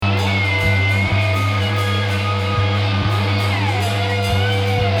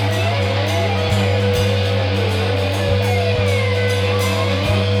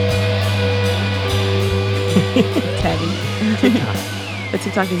Tagging. TikTok. But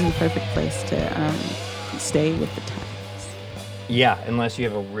TikTok is the perfect place to stay with the times. Yeah, unless you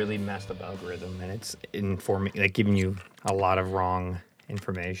have a really messed up algorithm and it's giving you a lot of wrong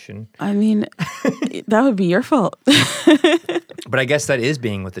information. I mean, that would be your fault. But I guess that is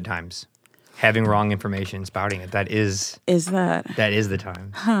being with the times. Having wrong information, spouting it. That is the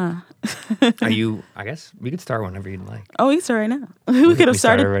time. Huh. I guess we could start whenever you'd like. Oh, we can start right now. We could have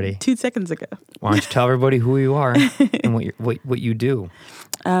started already. 2 seconds ago. Why don't you tell everybody who you are and what you do?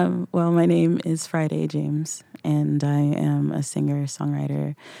 Well, my name is Friday James, and I am a singer,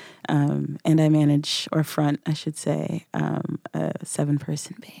 songwriter, and I manage, or front, I should say, a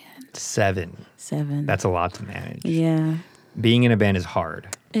 7-person band. 7. That's a lot to manage. Yeah. Being in a band is hard.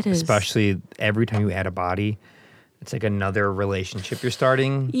 It is. Especially every time you add a body, it's like another relationship you're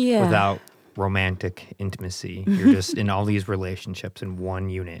starting without romantic intimacy. You're just in all these relationships in one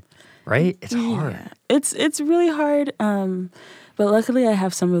unit, right? It's hard. Yeah. It's really hard, but luckily I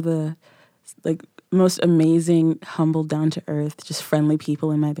have some of the most amazing, humble, down-to-earth, just friendly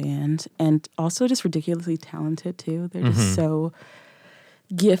people in my band, and also just ridiculously talented, too. They're just so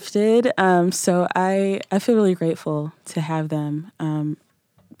gifted. So I feel really grateful to have them.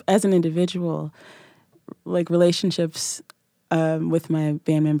 As an individual, relationships with my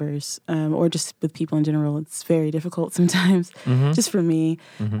band members or just with people in general, it's very difficult sometimes, just for me.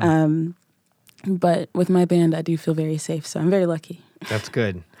 But with my band, I do feel very safe, so I'm very lucky. That's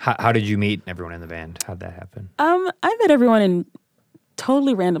good. How did you meet everyone in the band? How'd that happen? I met everyone in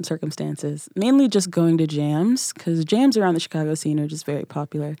totally random circumstances, mainly just going to jams, because jams around the Chicago scene are just very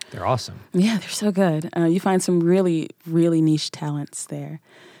popular. They're awesome. Yeah, they're so good. You find some really, really niche talents there.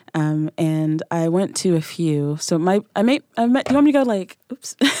 And I went to a few. So do you want me to go you want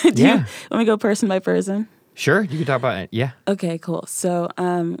me to go person by person? Sure, you can talk about it. Yeah. Okay, cool. So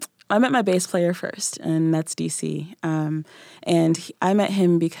I met my bass player first, and that's DC. I met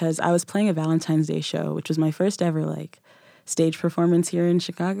him because I was playing a Valentine's Day show, which was my first ever stage performance here in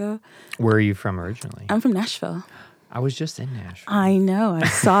Chicago. Where are you from originally? I'm from Nashville. I was just in Nashville. I know. I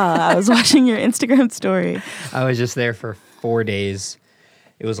saw. I was watching your Instagram story. I was just there for 4 days.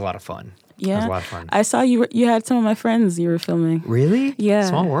 It was a lot of fun. Yeah. It was a lot of fun. I saw you had some of my friends you were filming. Really? Yeah.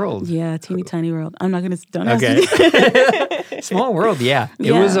 Small world. Yeah, teeny tiny world. I'm not going to, don't ask me. Small world, yeah.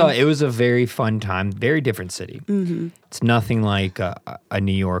 It was a very fun time, very different city. It's nothing like a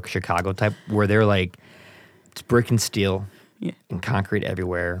New York, Chicago type where they're it's brick and steel and concrete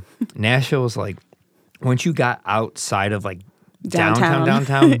everywhere. Nashville was once you got outside of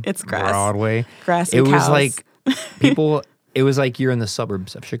downtown, it's grass. Broadway, grass and it cows. Was people, it was like you're in the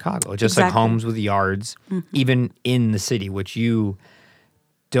suburbs of Chicago, just homes with yards, even in the city, which you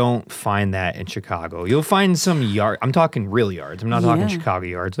don't find that in Chicago. You'll find some yard. I'm talking real yards. I'm not talking Chicago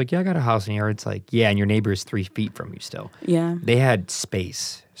yards. I got a house in a yard. It's and your neighbor is 3 feet from you still. Yeah. They had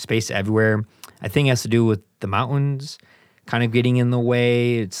space everywhere. I think it has to do with the mountains kind of getting in the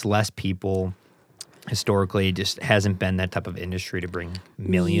way. It's less people. Historically, it just hasn't been that type of industry to bring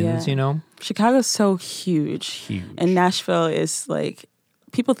millions, Chicago's so huge. And Nashville is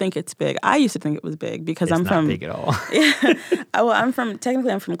people think it's big. I used to think it was big because it's I'm from. It's not big at all. Yeah. Well, I'm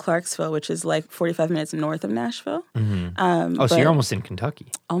from Clarksville, which is 45 minutes north of Nashville. So you're almost in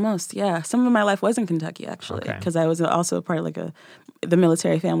Kentucky. Almost, yeah. Some of my life was in Kentucky, actually, because I was also part of the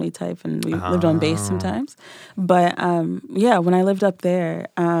military family type, and we lived on base sometimes. But when I lived up there,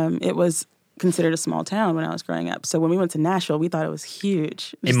 it was considered a small town when I was growing up. So when we went to Nashville, we thought it was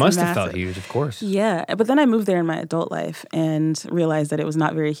huge. It must have felt huge, of course. Yeah, but then I moved there in my adult life and realized that it was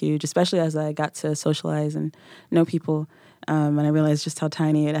not very huge, especially as I got to socialize and know people. And I realized just how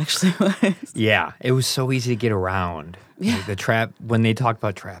tiny it actually was. Yeah, it was so easy to get around. Yeah. When they talked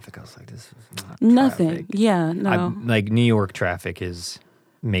about traffic, I was like, this is not nothing. Traffic. Yeah, no. New York traffic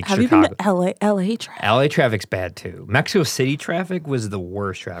makes Have Chicago. You been to LA traffic? LA traffic's bad too. Mexico City traffic was the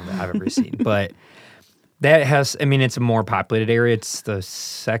worst traffic I've ever seen. But that it's a more populated area. It's the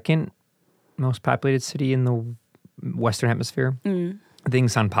second most populated city in the Western Hemisphere. I think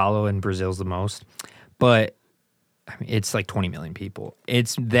Sao Paulo in Brazil's the most. But it's 20 million people.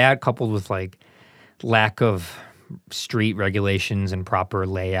 It's that coupled with lack of street regulations and proper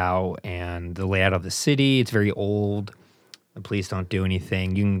layout and the layout of the city. It's very old. The police don't do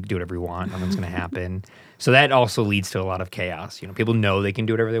anything. You can do whatever you want. Nothing's going to happen. So that also leads to a lot of chaos. People know they can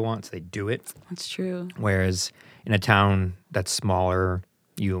do whatever they want, so they do it. That's true. Whereas in a town that's smaller,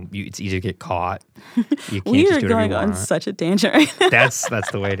 it's easy to get caught. You can't We just are do whatever going you on want. such a tangent right now. That's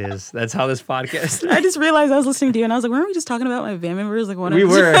the way it is. That's how this podcast. I just realized I was listening to you and I was like, weren't we just talking about my band members? Like We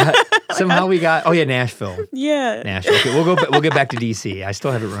were somehow we got. Oh yeah, Nashville. Yeah. Nashville. Okay, we'll get back to DC. I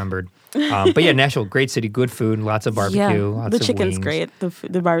still have it remembered. But yeah, Nashville, great city, good food, lots of barbecue, lots the of chicken's wings. great.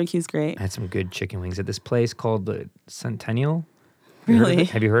 The barbecue's great. I had some good chicken wings at this place called the Centennial. Have you heard of Really? it?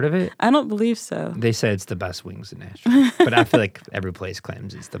 Have you heard of it? I don't believe so. They say it's the best wings in Nashville, but I feel like every place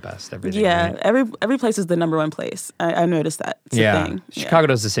claims it's the best. Everything. Yeah, Right? every place is the number one place. I noticed that. It's a thing. Chicago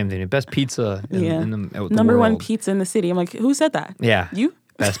does the same thing. The best pizza in the number one world. pizza in the city. I'm like, who said that? Yeah, You?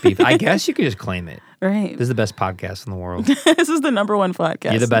 best beef. I guess you could just claim it. Right. This is the best podcast in the world. This is the number one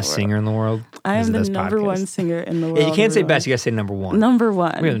podcast. You're the in best world. singer in the world. I This is am the best number podcast. one singer in the world. Yeah, you can't say everyone. best. You gotta say number one. Number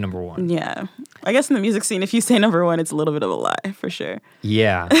one. We're the number one. Yeah. I guess in the music scene, if you say number one, it's a little bit of a lie for sure.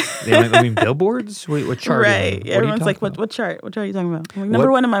 Yeah. I mean, billboards? What chart? Right. What are you Everyone's like, talking what chart? What chart are you talking about? I'm like,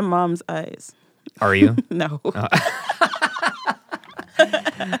 number one in my mom's eyes. about? Are you? No.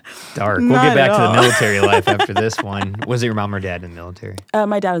 Dark. We'll Not get back at to the all. military life after this one. Was it your mom or dad in the military?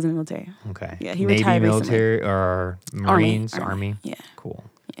 My dad was in the military. Okay. Yeah, he Navy, retired military, or Marines, Army? Yeah. Cool.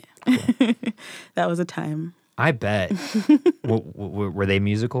 That was a time. I bet. Were they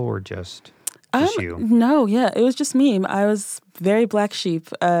musical or just you? No, yeah, it was just me. I was very black sheep.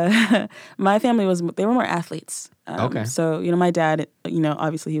 My family they were more athletes. Okay. So, my dad,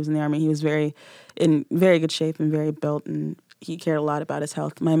 obviously he was in the Army. He was in very good shape and very built, and he cared a lot about his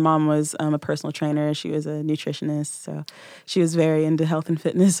health. My mom was a personal trainer. She was a nutritionist, so she was very into health and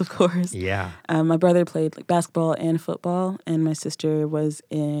fitness, of course. Yeah. My brother played like basketball and football, and my sister was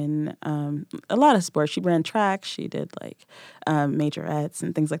in a lot of sports. She ran track. She did like majorettes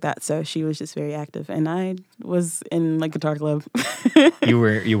and things like that. So she was just very active, and I was in like guitar club. You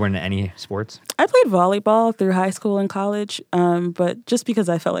were in any sports? I played volleyball through high school and college, but just because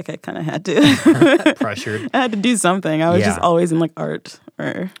I felt like I kind of had to. Pressured. I had to do something. I was just Yeah. always in like art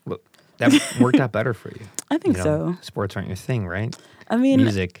or. Look, that worked out better for you. I think so. Sports aren't your thing, right? I mean,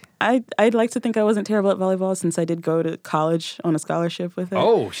 Music. I'd like to think I wasn't terrible at volleyball since I did go to college on a scholarship with it.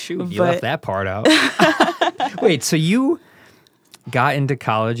 Oh, shoot. You But- left that part out. Wait, so you got into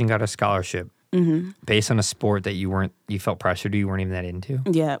college and got a scholarship based on a sport that you felt pressured to, you weren't even that into?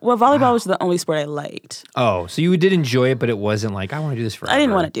 Yeah. Well, volleyball was the only sport I liked. Oh, so you did enjoy it, but it wasn't like, I want to do this forever. I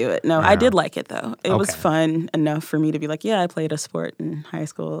didn't want to do it. No, I Yeah. did like it though. It was Okay. fun enough for me to be like, yeah, I played a sport in high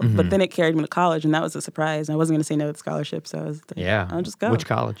school. But then it carried me to college, and that was a surprise. I wasn't going to say no to the scholarship, so I was like, Yeah. I'll just go. Which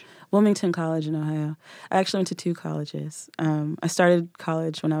college? Wilmington College in Ohio. I actually went to 2 colleges. I started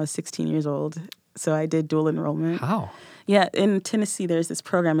college when I was 16 years old, so I did dual enrollment. How? Yeah, in Tennessee, there's this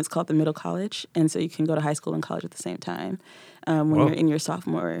program. It's called the Middle College, and so you can go to high school and college at the same time when Whoa. you're in your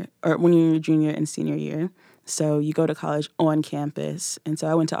sophomore or when you're in your junior and senior year. So you go to college on campus, and so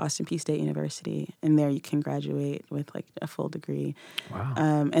I went to Austin Peay State University, and there you can graduate with like a full degree, Wow.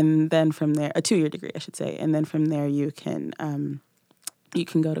 and then from there, a 2-year degree, I should say, and then from there you can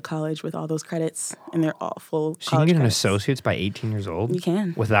go to college with all those credits, and they're all full. So you can college get an credits. associate's by 18 years old? You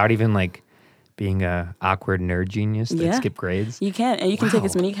can. Without even like being a awkward nerd genius that Yeah. skip grades? You can, and you can take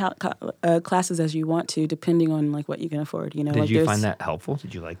as Wow. many classes as you want to, depending on like what you can afford. You know, Did like you there's- find that helpful?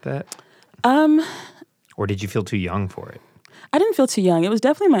 Did you like that? Um, Or did you feel too young for it? I didn't feel too young. It was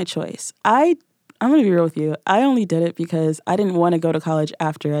definitely my choice. I'm gonna be real with you. I only did it because I didn't want to go to college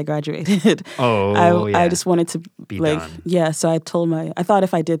after I graduated. Oh, yeah. I just wanted to Be like, done. yeah. So I thought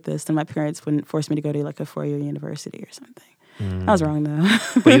if I did this, then my parents wouldn't force me to go to like a 4-year university or something. I was wrong though.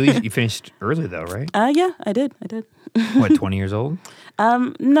 But you finished early though, right? Yeah, I did. What, 20 years old?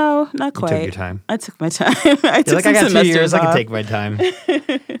 No, not You quite. took your time. I took my time. I You're took like, some I got 2 semesters years. I can off. take my time.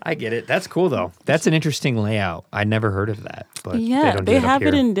 I get it. That's cool though. That's an interesting layout. I'd never heard of that. But Yeah, don't do they it up have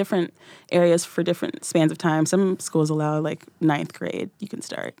it here. in different areas for different spans of time. Some schools allow like 9th grade you can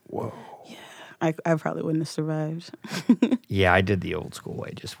start. Whoa. I probably wouldn't have survived. Yeah, I did the old school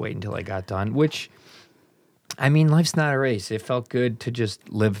way. Just wait until I got done, which, I mean, life's not a race. It felt good to just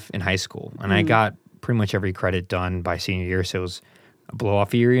live in high school. And I got pretty much every credit done by senior year. So it was a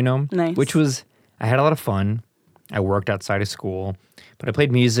blow-off year, you know? Nice. Which was, I had a lot of fun. I worked outside of school. But I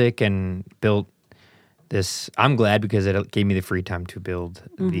played music and built this. I'm glad because it gave me the free time to build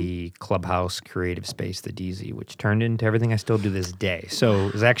the clubhouse creative space, the DZ, which turned into everything I still do this day. So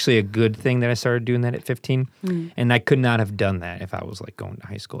it was actually a good thing that I started doing that at 15. And I could not have done that if I was like going to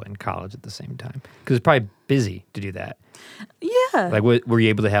high school and college at the same time. Because it's probably busy to do that. Yeah. Like, were you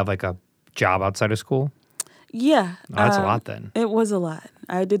able to have like a job outside of school? Yeah. Oh, that's a lot then. It was a lot.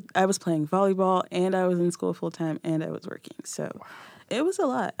 I was playing volleyball and I was in school full time and I was working. So it was a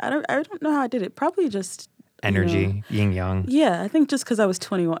lot. I don't know how I did it. Probably just energy, being young. Yeah, I think just because I was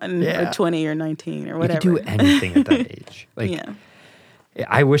 21 or 20 or 19 or whatever. You could do anything at that age. Like, yeah.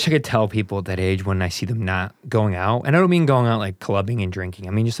 I wish I could tell people at that age when I see them not going out, and I don't mean going out like clubbing and drinking.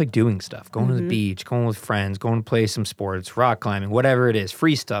 I mean just like doing stuff, going to the beach, going with friends, going to play some sports, rock climbing, whatever it is,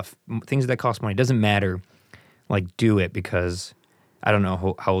 free stuff, things that cost money. It doesn't matter. Like, do it, because I don't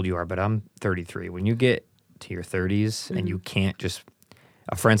know how old you are, but I'm 33. When you get to your 30s and you can't just,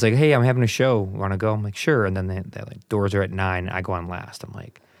 a friend's like, hey, I'm having a show, want to go? I'm like, sure. And then they like, doors are at 9, I go on last. I'm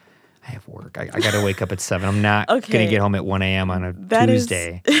like, I have work. I got to wake up at 7. I'm not going to get home at 1 a.m. on a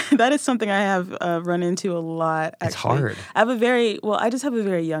Tuesday. That is something I have run into a lot, actually. It's hard. I just have a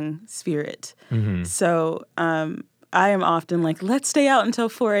very young spirit. So I am often like, let's stay out until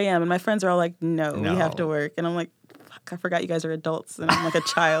 4 a.m. And my friends are all like, no, we have to work. And I'm like, fuck, I forgot you guys are adults. And I'm like a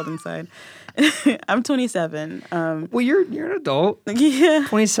child inside. I'm 27. Well, you're an adult. Yeah.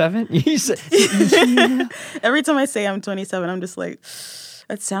 27? Every time I say I'm 27, I'm just like,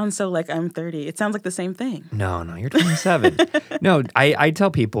 that sounds so like I'm 30. It sounds like the same thing. No, you're 27. No, I tell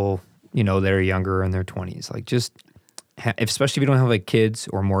people, that are younger in their 20s, like, just, especially if you don't have like kids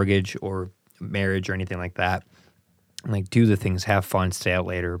or mortgage or marriage or anything like that, like, do the things, have fun, stay out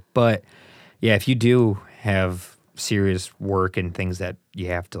later. But yeah, if you do have serious work and things that you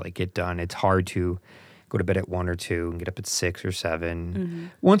have to like get done, it's hard to go to bed at 1 or 2 and get up at 6 or 7.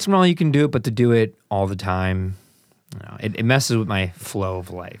 Once in a while you can do it, but to do it all the time, it messes with my flow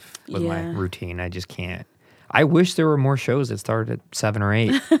of life, with my routine. I just can't. I wish there were more shows that started at 7 or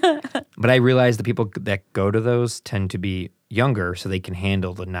 8. But I realize the people that go to those tend to be younger, so they can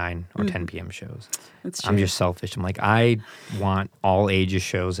handle the 9 or 10 p.m. shows. That's true. I'm just selfish. I'm like, I want all ages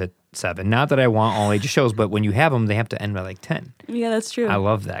shows at 7. Not that I want all ages shows, but when you have them, they have to end by like 10. Yeah, that's true. I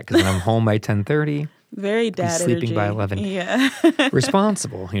love that, because then I'm home by 10:30. Very dad sleeping energy. by 11. Yeah.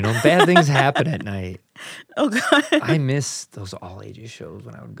 Responsible, bad things happen at night. Oh, God. I miss those all ages shows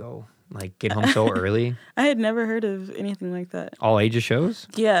when I would go, like, get home so early. I had never heard of anything like that. All ages shows?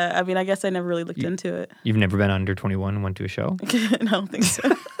 Yeah, I mean, I guess I never really looked into it. You've never been under 21 and went to a show? I don't think so.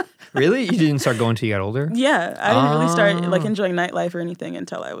 Really? You didn't start going until you got older? Yeah, I didn't really start like enjoying nightlife or anything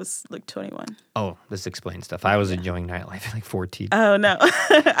until I was like 21. Oh, this explains stuff. I was enjoying nightlife at like 14. Oh, no.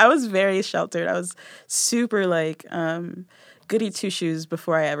 I was very sheltered. I was super like goody two-shoes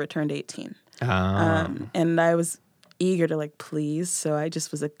before I ever turned 18. And I was eager to like please, so I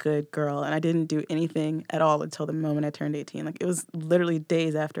just was a good girl, and I didn't do anything at all until the moment I turned 18. Like, it was literally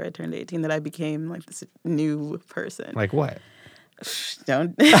days after I turned 18 that I became like this new person. Like what?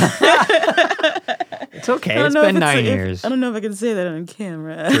 Don't. It's okay. It's been 9 years. I don't know if I can say that on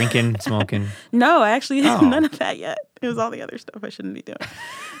camera. Drinking, smoking. No, I actually have none of that yet. It was all the other stuff I shouldn't be doing.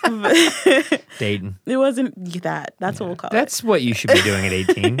 Dating. It wasn't that. That's what we'll call it. That's what you should be doing at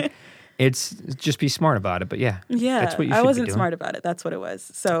 18. It's just be smart about it. But yeah, that's what you should I wasn't be doing. smart about it. That's what it was.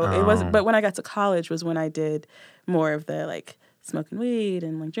 So it wasn't. But when I got to college was when I did more of the like smoking weed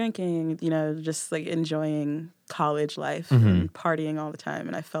and like drinking, just like enjoying college life and partying all the time.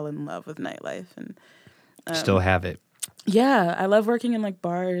 And I fell in love with nightlife and still have it. Yeah, I love working in like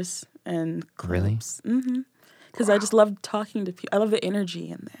bars and clubs. Really? Mm-hmm. Because I just love talking to people. I love the energy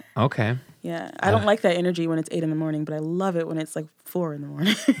in there. Okay. Yeah, I don't like that energy when it's 8 a.m, but I love it when it's like 4 a.m.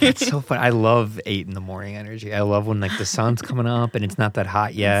 It's so fun. I love 8 a.m. energy. I love when like the sun's coming up and it's not that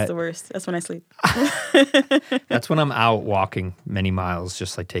hot yet. It's the worst. That's when I sleep. That's when I'm out walking many miles,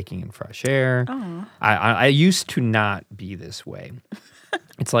 just like taking in fresh air. Oh. I used to not be this way.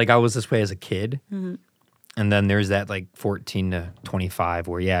 It's like I was this way as a kid. Mm-hmm. And then there's that like 14 to 25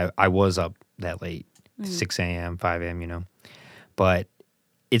 where, I was up that late, 6 a.m., 5 a.m., But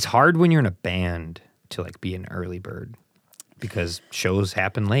it's hard when you're in a band to like be an early bird because shows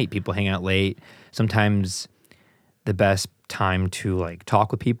happen late. People hang out late. Sometimes the best time to like talk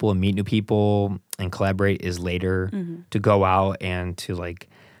with people and meet new people and collaborate is later, to go out and to like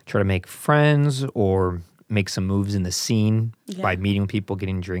try to make friends or make some moves in the scene by meeting people,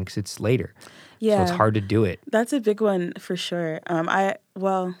 getting drinks. It's later. Yeah. So it's hard to do it. That's a big one for sure.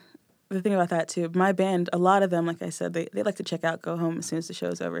 The thing about that too, my band, a lot of them, like I said, they like to check out, go home as soon as the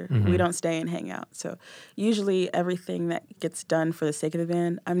show's over. We don't stay and hang out. So usually everything that gets done for the sake of the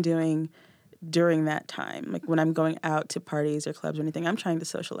band, I'm doing during that time. Like when I'm going out to parties or clubs or anything, I'm trying to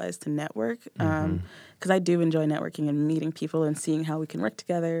socialize to network because I do enjoy networking and meeting people and seeing how we can work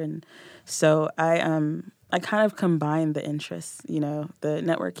together. And so I kind of combine the interests, the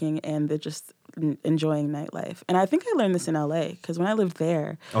networking and the just enjoying nightlife. And I think I learned this in LA because when I lived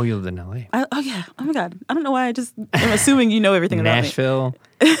there. Oh, you lived in LA? Oh, yeah. Oh, my God. I don't know why I just am assuming you know everything about me. Nashville.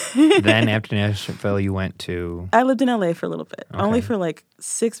 Then after Nashville, you went to? I lived in LA for a little bit, Okay. only for like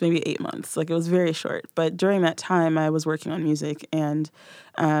 6, maybe 8 months. Like it was very short. But during that time, I was working on music and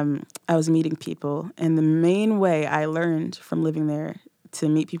I was meeting people. And the main way I learned from living there to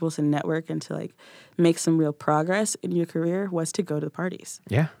meet people, to network, and to like make some real progress in your career was to go to the parties.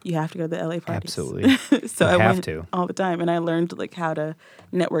 Yeah. You have to go to the LA parties. Absolutely. So You I have went to. all the time, and I learned like how to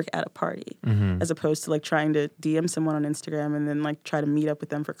network at a party, as opposed to like trying to DM someone on Instagram and then like try to meet up with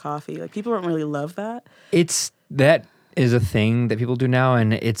them for coffee. Like people don't really love that. That is a thing that people do now,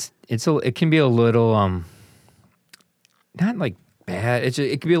 and it can be a little not like bad.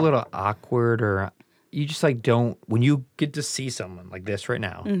 It can be a little awkward, or you just like don't, when you get to see someone like this right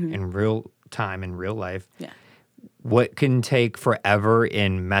now in real time, in real life. Yeah. What can take forever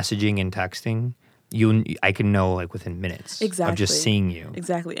in messaging and texting, I can know like within minutes of just seeing you.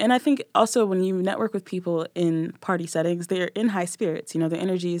 Exactly. And I think also when you network with people in party settings, they're in high spirits. You know, their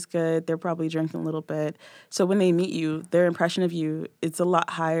energy is good. They're probably drinking a little bit. So when they meet you, their impression of you, it's a lot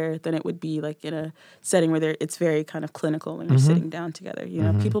higher than it would be like in a setting where it's very kind of clinical when you're sitting down together. You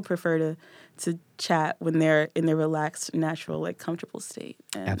know, people prefer to chat when they're in their relaxed, natural, like comfortable state.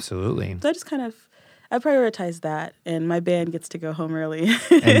 And Absolutely. so I prioritize that, and my band gets to go home early.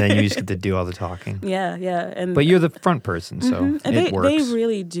 And then you just get to do all the talking. Yeah. But you're the front person, so and it works. they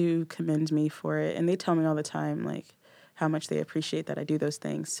really do commend me for it, and they tell me all the time like how much they appreciate that I do those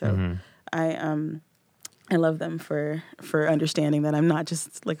things. So I love them for understanding that I'm not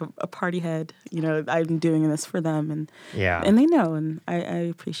just like a party head. You know, I'm doing this for them, and they know, and I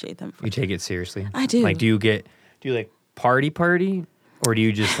appreciate them for You take it seriously? I do. Like, do you like party? Or do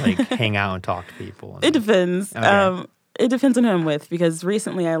you just like hang out and talk to people? It depends. Okay. It depends on who I'm with, because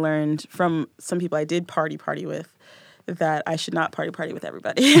recently I learned from some people I did party with that I should not party with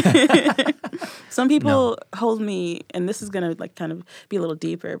everybody. Some people hold me, and this is going to like kind of be a little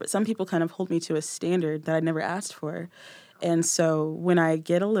deeper, but some people kind of hold me to a standard that I never asked for. And so when I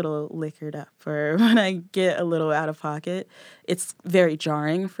get a little liquored up or when I get a little out of pocket, it's very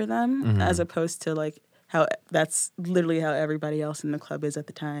jarring for them, as opposed to like how that's literally how everybody else in the club is at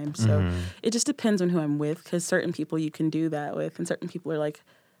the time. So it just depends on who I'm with, because certain people you can do that with, and certain people are like,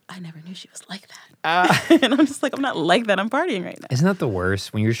 I never knew she was like that. And I'm just like, I'm not like that. I'm partying right now. Isn't that the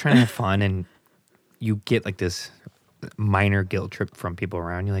worst? When you're just trying to have fun and you get like this minor guilt trip from people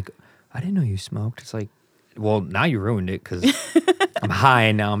around, you're like, I didn't know you smoked. It's like, well, now you ruined it, because I'm high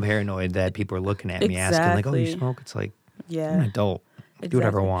and now I'm paranoid that people are looking at me asking like, oh, you smoke? It's like, I'm an adult. Do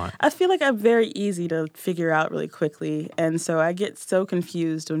whatever I want. I feel like I'm very easy to figure out really quickly. And so I get so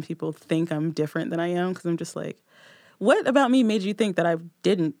confused when people think I'm different than I am, because I'm just like, what about me made you think that I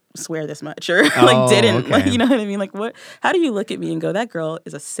didn't swear this much, or like didn't? Okay. Like, you know what I mean? Like, what? How do you look at me and go, that girl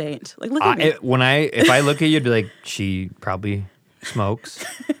is a saint? Like, look at me. If I look at you, I'd be like, she probably smokes.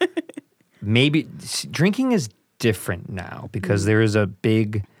 Maybe drinking is different now, because there is a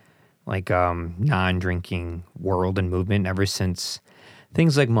big like non-drinking world and movement ever since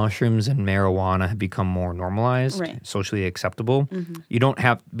things like mushrooms and marijuana have become more normalized, socially acceptable. You don't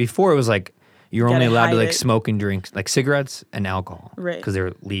have, before it was like, you're only allowed to like smoke and drink like cigarettes and alcohol, because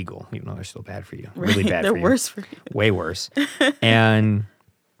they're legal, even though they're still bad for you, really bad for you. They're worse for you. Way worse. And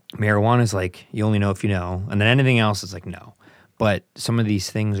marijuana is like, you only know if you know, and then anything else is like, no. But some of these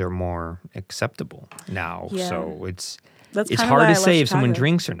things are more acceptable now, so it's hard to say if someone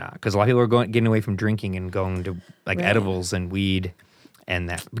drinks or not, because a lot of people are getting away from drinking and going to like edibles and weed. And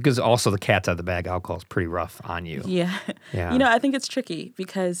that, because also the cat's out of the bag, alcohol is pretty rough on you. Yeah. You know, I think it's tricky,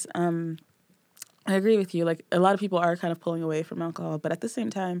 because I agree with you. Like, a lot of people are kind of pulling away from alcohol. But at the same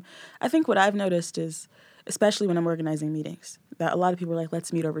time, I think what I've noticed is, especially when I'm organizing meetings, that a lot of people are like,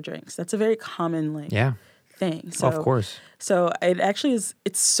 let's meet over drinks. That's a very common thing. So, of course. So it actually is,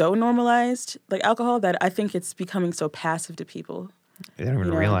 it's so normalized, like alcohol, that I think it's becoming so passive to people. They don't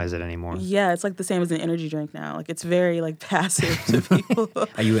even realize it anymore. Yeah, it's like the same as an energy drink now. Like, it's very like passive to people.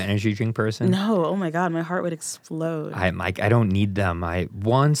 Are you an energy drink person? No. Oh my God, my heart would explode. I don't need them.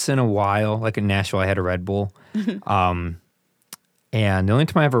 Once in a while, like in Nashville, I had a Red Bull. And the only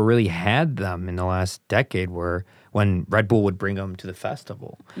time I ever really had them in the last decade were when Red Bull would bring them to the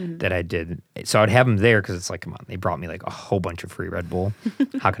festival that I did. So I'd have them there, because it's like, come on, they brought me like a whole bunch of free Red Bull.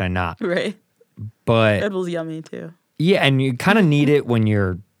 How could I not? Right. But Red Bull's yummy too. Yeah, and you kind of need it when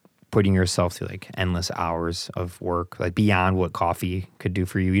you're putting yourself through like endless hours of work, like beyond what coffee could do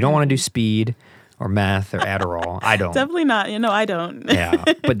for you. You don't want to do speed or meth or Adderall. I don't. Definitely not. You know, I don't. Yeah,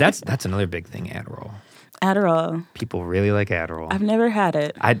 but that's another big thing, Adderall. Adderall. People really like Adderall. I've never had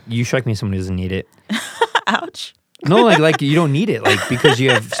it. You strike me as someone who doesn't need it. Ouch. No, like you don't need it, like because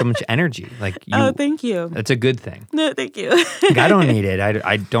you have so much energy. Like Oh, thank you. That's a good thing. No, thank you. Like, I don't need it.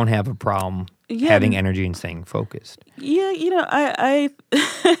 I don't have a problem Yeah. having energy and staying focused. Yeah, I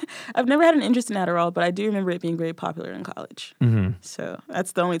I've never had an interest in Adderall, but I do remember it being very popular in college. Mm-hmm. So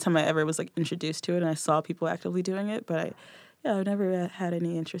that's the only time I ever was like introduced to it, and I saw people actively doing it. But I've never had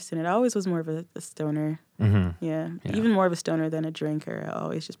any interest in it. I always was more of a stoner. Mm-hmm. Yeah, even more of a stoner than a drinker. I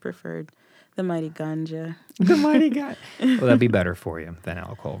always just preferred the mighty ganja. The mighty guy. Well, that'd be better for you than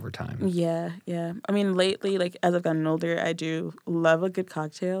alcohol over time. Yeah. I mean, lately, like as I've gotten older, I do love a good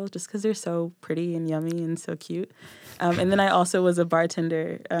cocktail just because they're so pretty and yummy and so cute. And then I also was a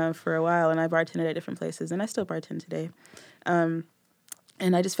bartender for a while, and I bartended at different places, and I still bartend today.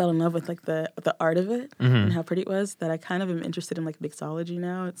 And I just fell in love with like the art of it and how pretty it was that I kind of am interested in like mixology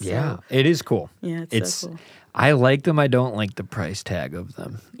now. It's it is cool. Yeah, it's so cool. I like them. I don't like the price tag of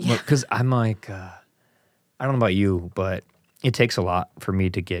them. Yeah. Because I'm like, I don't know about you, but it takes a lot for me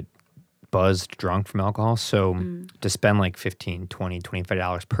to get buzzed drunk from alcohol. So to spend like $15, $20,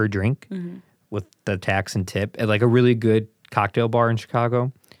 $25 per drink with the tax and tip at like a really good cocktail bar in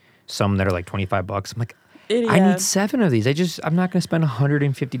Chicago, some that are like $25, I'm like, I need 7 of these. I'm not going to spend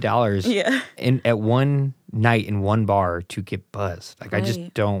 $150 at one night in one bar to get buzzed. Like, I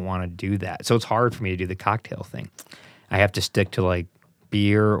just don't want to do that. So it's hard for me to do the cocktail thing. I have to stick to like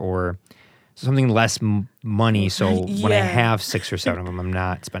beer or something less money. So when I have 6 or 7 of them, I'm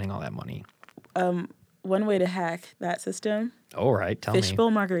not spending all that money. One way to hack that system. All right, tell me.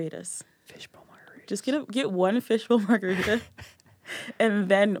 Fishbowl margaritas. Fishbowl margaritas. Just get one fishbowl margarita and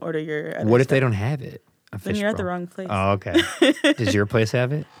then order your other What if stuff. they don't have it? Then you're at the wrong place. Oh, okay. Does your place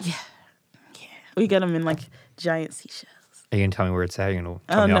have it? Yeah. We get them in like giant seashells. Are you going to tell me where it's at? You're going to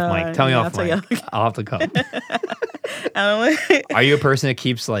tell me off mic? Tell me off mic. I'll have to come. Are you a person that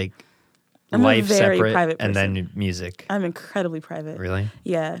keeps like life separate and then music? I'm incredibly private. Really?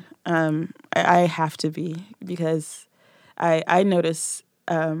 Yeah. I have to be because I notice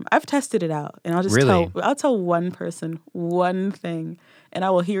I've tested it out, and I'll tell one person one thing, and I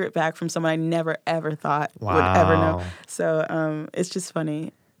will hear it back from someone I never ever thought would ever know. So it's just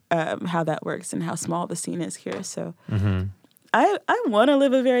funny how that works and how small the scene is here. So I want to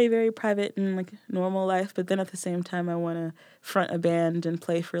live a very, very private and like normal life, but then at the same time I want to front a band and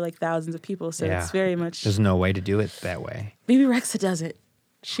play for like thousands of people. So it's very much. There's no way to do it that way. BB Rexa does it.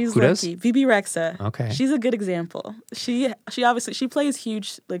 She's Who lucky. does? BB Rexa. Okay. She's a good example. She obviously plays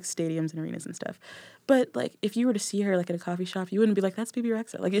huge like stadiums and arenas and stuff. But like if you were to see her like at a coffee shop, you wouldn't be like, that's BB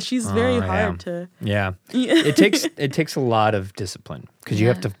Rexa. Like she's very hard to. Yeah. It takes a lot of discipline because you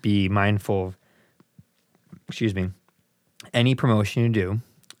have to be mindful of, any promotion you do,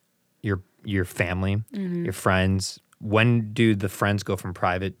 your family, your friends. When do the friends go from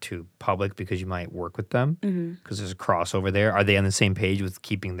private to public because you might work with them? Because there's a crossover there. Are they on the same page with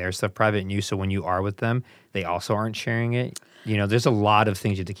keeping their stuff private and you? So when you are with them, they also aren't sharing it. There's a lot of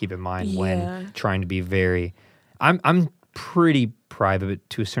things you have to keep in mind when trying to be very. I'm pretty private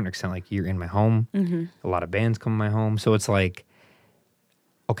to a certain extent. Like you're in my home. A lot of bands come in my home, so it's like.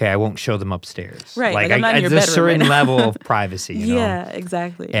 Okay, I won't show them upstairs. Right, like I'm not in your there's a bedroom certain right level of privacy, you know? Yeah,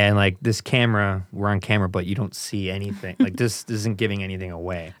 exactly. And like this camera, we're on camera, but you don't see anything. Like this isn't giving anything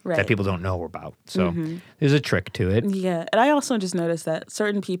away that people don't know about. So there's a trick to it. Yeah, and I also just noticed that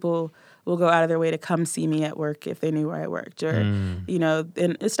certain people will go out of their way to come see me at work if they knew where I worked. Or, and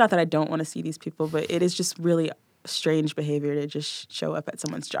it's not that I don't want to see these people, but it is just really strange behavior to just show up at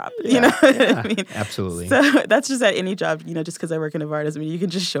someone's job. You know what I mean? Absolutely. So that's just at any job, just because I work in a bar doesn't mean you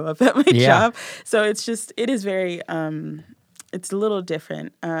can just show up at my job. So it is very, it's a little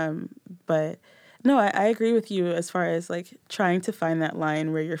different. But no, I agree with you as far as like trying to find that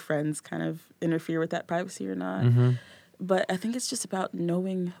line where your friends kind of interfere with that privacy or not. But I think it's just about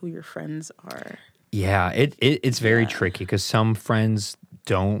knowing who your friends are. Yeah, it's very tricky because some friends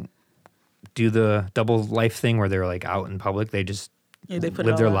don't do the double life thing where they're like out in public. They just they put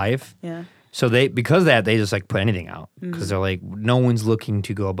live their out. life. Yeah. So because of that, they just like put anything out because they're like, no one's looking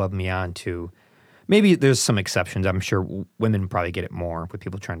to go above and beyond to. Maybe there's some exceptions. I'm sure women probably get it more with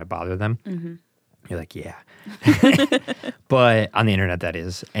people trying to bother them. You're like, yeah. But on the internet, that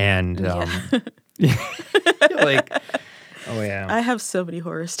is. And you're like, oh yeah. I have so many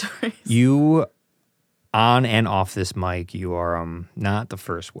horror stories. You... On and off this mic, you are not the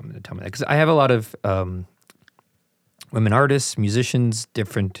first woman to tell me that. Because I have a lot of women artists, musicians,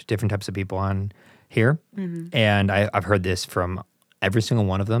 different types of people on here. And I've heard this from every single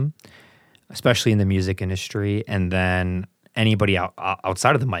one of them, especially in the music industry. And then anybody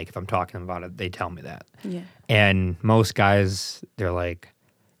outside of the mic, if I'm talking about it, they tell me that. Yeah. And most guys, they're like,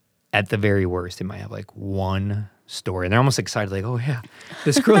 at the very worst, they might have like one story. And they're almost excited, like, oh yeah,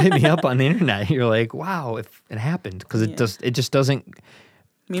 this girl hit me up on the internet. You're like, wow, if it happened. Because it just doesn't,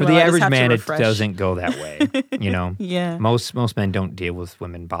 Meanwhile, for the I just average have to man, it refresh. doesn't go that way. You know? Yeah. Most men don't deal with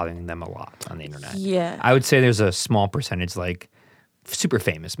women bothering them a lot on the internet. Yeah. I would say there's a small percentage, like super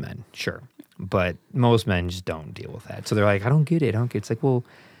famous men, sure. But most men just don't deal with that. So they're like, I don't get it. It's like, well,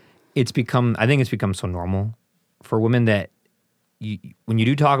 I think it's become so normal for women that when you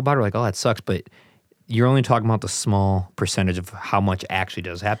do talk about it, like, oh, that sucks, but you're only talking about the small percentage of how much actually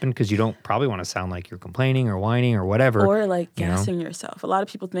does happen because you don't probably want to sound like you're complaining or whining or whatever. Or like you know? gassing yourself. A lot of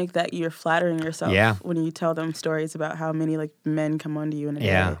people think that you're flattering yourself when you tell them stories about how many like men come onto you in a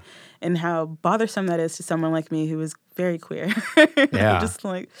day and how bothersome that is to someone like me who is very queer. Yeah. Just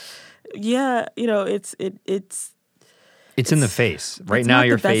like, yeah, you know, it's in the face. Right now,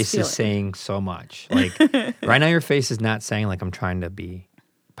 your face is saying so much. Like, right now, your face is not saying, like, I'm trying to be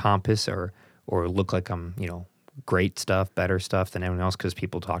pompous or look like I'm, you know, great stuff, better stuff than anyone else because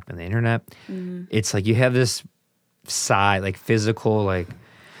people talk on the internet. Mm-hmm. It's like you have this side, like, physical, like...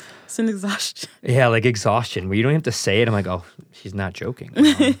 It's an exhaustion. Yeah, like exhaustion, where you don't have to say it. I'm like, oh, she's not joking.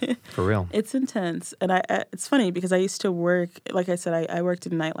 For real. It's intense. And it's funny because I used to work, like I said, I worked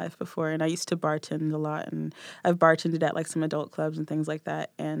in nightlife before, and I used to bartend a lot. And I've bartended at like some adult clubs and things like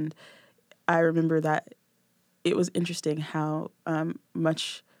that. And I remember that it was interesting how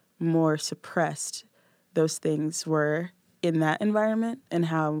much more suppressed those things were in that environment and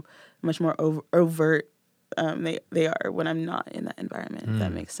how much more overt they are when I'm not in that environment, if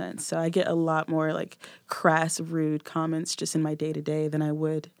that makes sense. So I get a lot more like crass, rude comments just in my day-to-day than I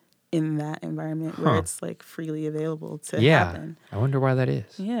would in that environment where it's like freely available to happen. I wonder why that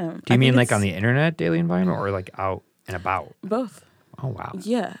is. Yeah. Do you mean like on the internet daily environment or like out and about? Both. Oh, wow.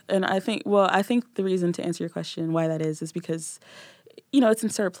 Yeah. And I think the reason to answer your question why that is because, you know, it's in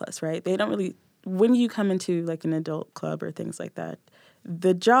surplus, right? They don't really, when you come into like an adult club or things like that,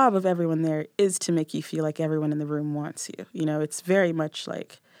 the job of everyone there is to make you feel like everyone in the room wants you. You know, it's very much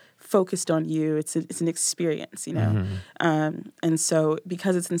like focused on you. It's an experience, you know. Mm-hmm. And so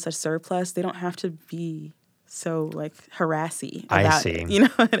because it's in such surplus, they don't have to be so like harassy about it. You know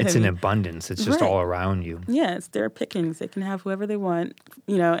what it's I mean? an abundance. It's just all around you. Yeah, it's their pickings. They can have whoever they want,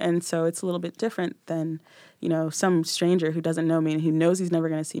 you know, and so it's a little bit different than, you know, some stranger who doesn't know me and who knows he's never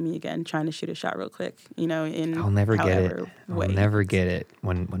going to see me again trying to shoot a shot real quick, you know, in I'll never get it. Way. I'll never get it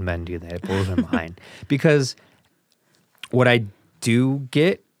when men do that. It blows my mind. Because what I do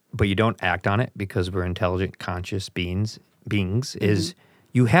get, but you don't act on it because we're intelligent, conscious beings, is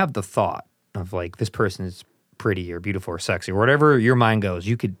you have the thought of like, this person is pretty or beautiful or sexy or whatever your mind goes.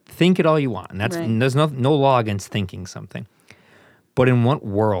 You could think it all you want. And and there's no law against thinking something. But in what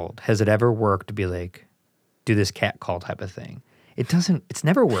world has it ever worked to be like, do this cat call type of thing? It's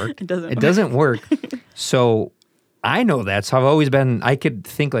never worked. It doesn't work. So I know that. So I've always been, I could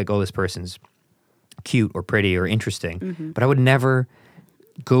think like, oh, this person's cute or pretty or interesting, but I would never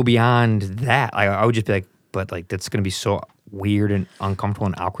go beyond that. I would just be like, but like, that's going to be so weird and uncomfortable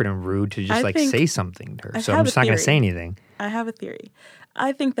and awkward and rude to just say something to her. So I'm just not going to say anything. I have a theory.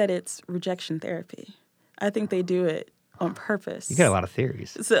 I think that it's rejection therapy. I think they do it on purpose. You got a lot of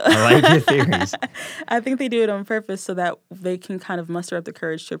theories. I like your theories. I think they do it on purpose so that they can kind of muster up the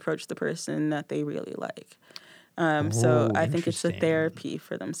courage to approach the person that they really like. So I think it's a therapy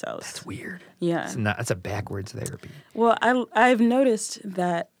for themselves. That's weird. Yeah. That's a backwards therapy. Well, I've noticed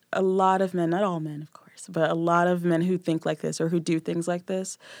that a lot of men, not all men, of course, but a lot of men who think like this or who do things like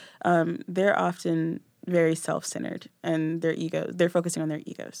this, they're often very self-centered and they're focusing on their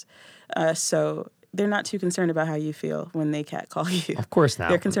egos. So they're not too concerned about how you feel when they catcall you. Of course not.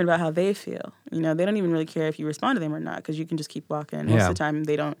 They're concerned about how they feel. You know, they don't even really care if you respond to them or not because you can just keep walking. Most of the time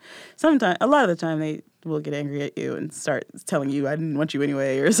they don't. A lot of the time they will get angry at you and start telling you, I didn't want you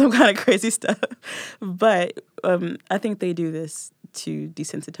anyway, or some kind of crazy stuff. But I think they do this to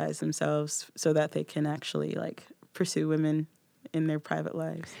desensitize themselves so that they can actually like pursue women in their private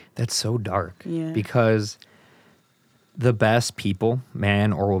lives. That's so dark. Yeah. Because the best people,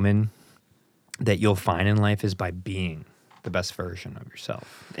 man or woman, that you'll find in life is by being the best version of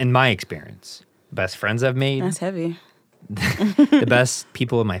yourself. In my experience, best friends I've made. That's heavy. The best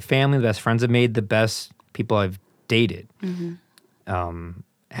people in my family, the best friends I've made, the best people I've dated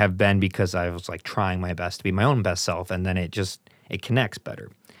have been because I was like trying my best to be my own best self, and then it connects better.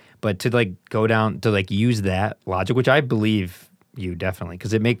 But to like go down to like use that logic, which I believe you definitely,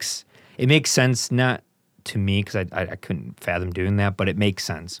 because it makes sense, not to me because I couldn't fathom doing that, but it makes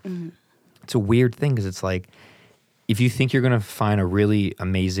sense. It's a weird thing because it's like if you think you're going to find a really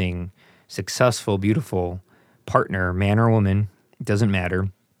amazing, successful, beautiful partner, man or woman, it doesn't matter.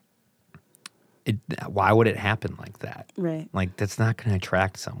 Why would it happen like that? Right. Like, that's not going to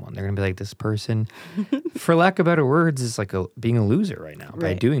attract someone. They're going to be like, this person, for lack of better words, is like being a loser right now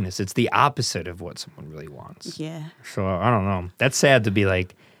by doing this. It's the opposite of what someone really wants. Yeah. So I don't know. That's sad to be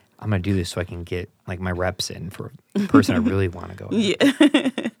like, I'm going to do this so I can get like my reps in for the person I really want to go with.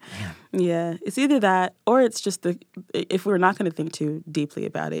 Yeah. Yeah. It's either that or it's just if we're not going to think too deeply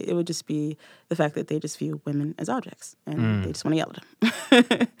about it, it would just be the fact that they just view women as objects and they just want to yell at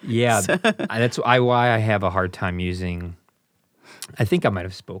them. Yeah. That's why I have a hard time using, I think I might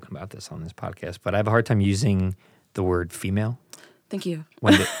have spoken about this on this podcast, but I have a hard time using the word female. Thank you.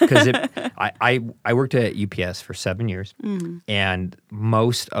 Because I worked at UPS for 7 years, and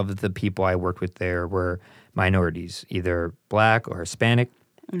most of the people I worked with there were minorities, either black or Hispanic,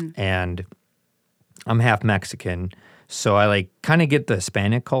 and I'm half Mexican, so I like kind of get the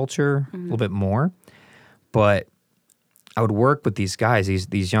Hispanic culture a little bit more. But I would work with these guys,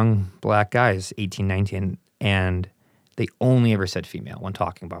 these young black guys, 18, 19, and they only ever said female when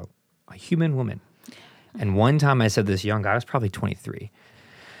talking about a human woman. And one time I said this young guy, I was probably 23,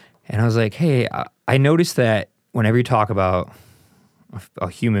 and I was like, hey, I noticed that whenever you talk about a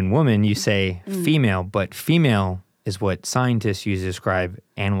human woman, you say female, but female is what scientists use to describe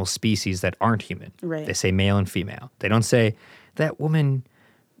animal species that aren't human. Right. They say male and female. They don't say that woman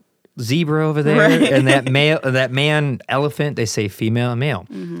zebra over there and that man elephant. They say female and male.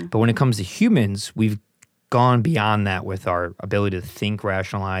 But when it comes to humans, we've gone beyond that with our ability to think,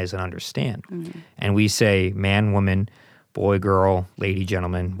 rationalize, and understand. And we say man, woman, boy, girl, lady,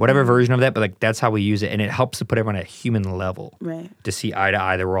 gentleman, whatever version of that, but like that's how we use it. And it helps to put everyone at a human level to see eye to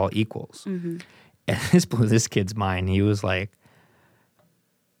eye that we're all equals. And this blew this kid's mind. He's like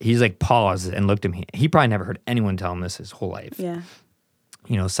paused and looked at me. He probably never heard anyone tell him this his whole life. Yeah.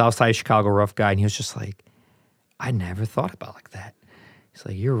 You know, Southside Chicago rough guy. And he was just like, I never thought about it like that. He's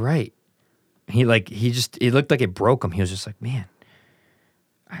like, you're right. It looked like it broke him. He was just like, man,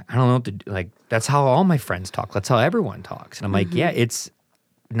 I don't know what to do. Like, that's how all my friends talk. That's how everyone talks. And I'm like, yeah, it's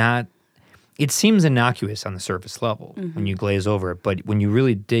not, it seems innocuous on the surface level when you glaze over it. But when you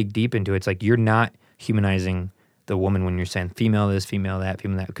really dig deep into it, it's like you're not humanizing the woman when you're saying female this, female that,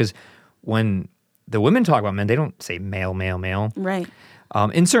 female that. Because when the women talk about men, they don't say male, male, male. Right.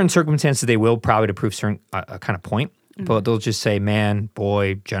 In certain circumstances, they will probably to prove certain a kind of point. But they'll just say man,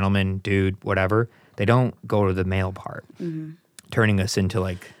 boy, gentleman, dude, whatever. They don't go to the male part, turning us into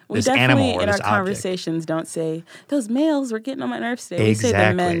like this animal or this object. We definitely in our conversations don't say, those males were getting on my nerves today. Exactly. We say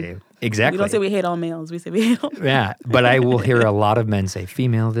the men. Exactly. We don't say we hate all males. We say we hate all men. Yeah, but I will hear a lot of men say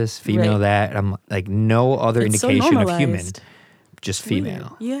female this, female that. And I'm like, no other indication of human, just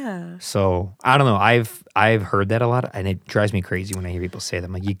female. Yeah. So I don't know. I've heard that a lot, and it drives me crazy when I hear people say that.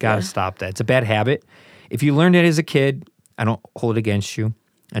 I'm like, you got to stop that. It's a bad habit. If you learned it as a kid, I don't hold it against you.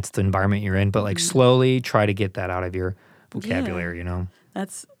 That's the environment you're in. But like slowly try to get that out of your vocabulary, you know?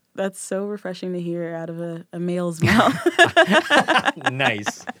 That's so refreshing to hear out of a male's mouth.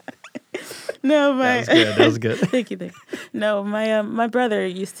 Nice. No, that was good. Thank you. No, my brother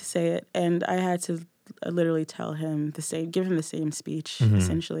used to say it, and I had to literally tell him give him the same speech,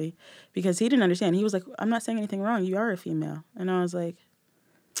 essentially, because he didn't understand. He was like, I'm not saying anything wrong. You are a female. And I was like,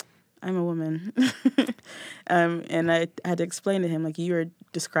 I'm a woman. And I had to explain to him, like, you are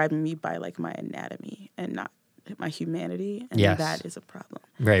describing me by, like, my anatomy and not my humanity. And that is a problem.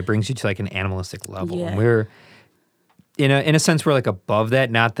 Right. It brings you to, like, an animalistic level. Yeah. And we're, in a sense, we're, like, above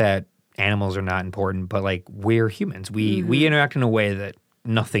that. Not that animals are not important, but, like, we're humans. We interact in a way that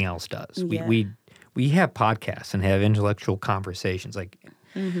nothing else does. Yeah. We have podcasts and have intellectual conversations. Like,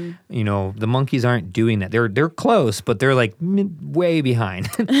 you know, the monkeys aren't doing that. They're close, but they're like way behind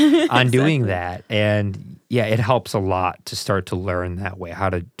on doing that. And yeah, it helps a lot to start to learn that way, how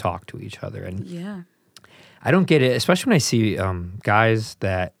to talk to each other. And I don't get it, especially when I see guys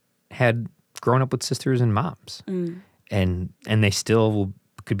that had grown up with sisters and moms, and they still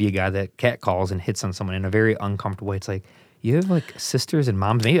could be a guy that catcalls and hits on someone in a very uncomfortable way. It's like, you have like sisters and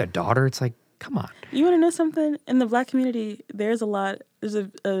moms, maybe a daughter. It's like, come on. You want to know something? In the Black community, there's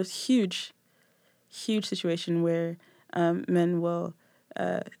a huge situation where men will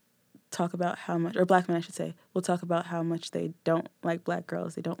talk about how much, or Black men, I should say, will talk about how much they don't like Black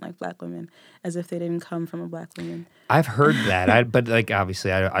girls, they don't like Black women, as if they didn't come from a Black woman. I've heard that, but like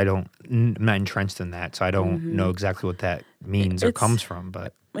obviously I'm not entrenched in that, so I don't know exactly what that means or comes from,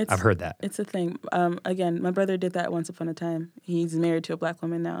 but I've heard that. It's a thing. Again, my brother did that once upon a time. He's married to a Black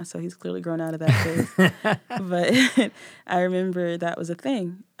woman now, so he's clearly grown out of that phase. But I remember that was a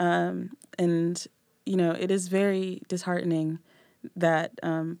thing. And it is very disheartening that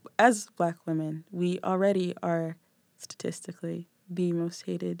as Black women, we already are statistically the most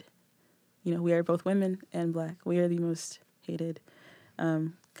hated. We are both women and Black. We are the most hated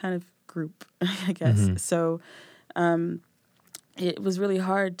kind of group, I guess. Mm-hmm. So it was really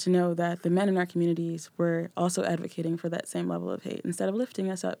hard to know that the men in our communities were also advocating for that same level of hate instead of lifting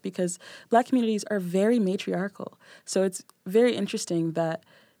us up, because Black communities are very matriarchal. So it's very interesting that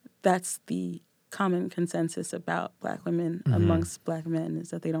that's the common consensus about Black women amongst Black men,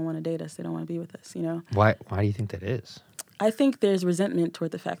 is that they don't want to date us, they don't want to be with us, Why do you think that is? I think there's resentment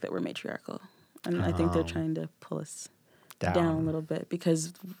toward the fact that we're matriarchal. And I think they're trying to pull us down a little bit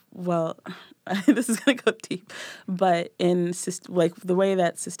because, well, this is going to go deep, but in the way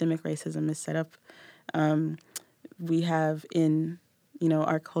that systemic racism is set up, we have in,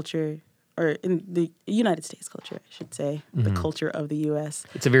 our culture, or in the United States culture, I should say, the culture of the U.S.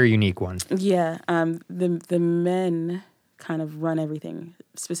 It's a very unique one. Yeah. The men kind of run everything.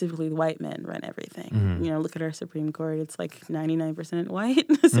 Specifically, the white men run everything. Look at our Supreme Court. It's like 99% white,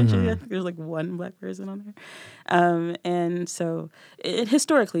 essentially. I think there's like one Black person on there. And so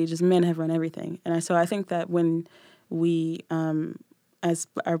historically, just men have run everything. And so I think that when we, as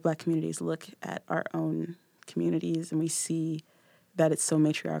our Black communities, look at our own communities and we see that it's so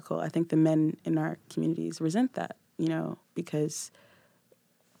matriarchal, I think the men in our communities resent that, because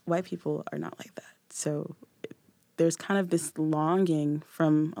white people are not like that. So there's kind of this longing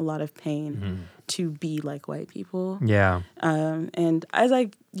from a lot of pain to be like white people. Yeah. And as I,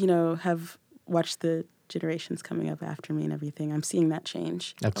 have watched the generations coming up after me and everything, I'm seeing that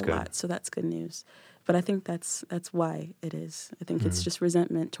change a lot. So that's good news. But I think that's why it is. I think it's just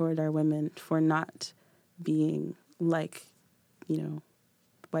resentment toward our women for not being like,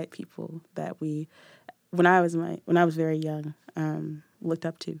 white people that we, when I was very young, looked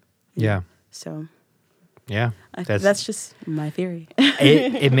up to. Yeah. So. Yeah, that's just my theory.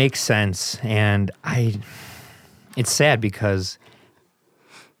 it makes sense, and it's sad because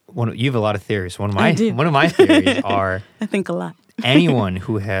you have a lot of theories. One of my theories are I think a lot. Anyone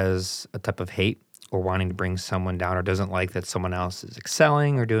who has a type of hate or wanting to bring someone down or doesn't like that someone else is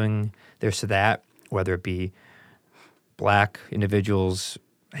excelling or doing this or that, whether it be Black individuals,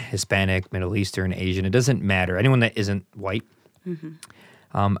 Hispanic, Middle Eastern, Asian, it doesn't matter. Anyone that isn't white,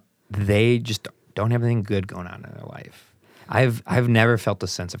 they just don't have anything good going on in their life. I've never felt a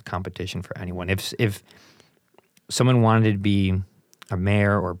sense of competition for anyone. If someone wanted to be a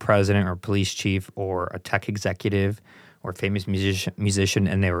mayor or a president or a police chief or a tech executive or a famous musician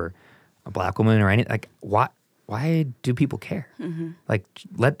and they were a Black woman or anything, like why do people care? Like,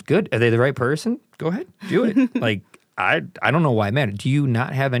 are they the right person? Go ahead, do it. Like, I don't know why it matters. Do you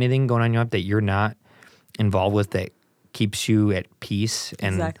not have anything going on in your life that you're not involved with that keeps you at peace?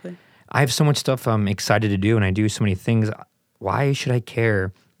 And exactly. I have so much stuff I'm excited to do, and I do so many things. Why should I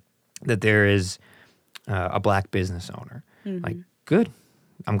care that there is a Black business owner? Like, good.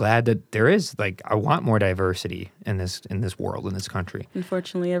 I'm glad that there is. Like, I want more diversity in this world, in this country.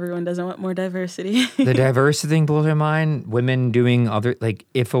 Unfortunately, everyone doesn't want more diversity. The diversity thing blows my mind. Women doing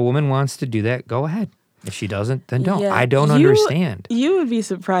if a woman wants to do that, go ahead. If she doesn't, then don't. Yeah. I don't understand. You would be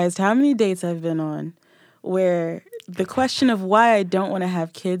surprised how many dates I've been on where the question of why I don't want to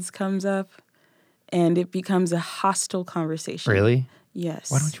have kids comes up and it becomes a hostile conversation. Really? Yes.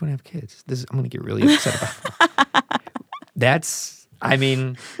 Why don't you want to have kids? I'm going to get really upset about that. I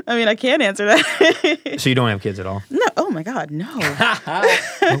can't answer that. So you don't have kids at all? No. Oh my God, no.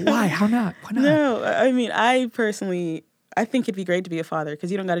 Why? How not? Why not? No. I personally, I think it'd be great to be a father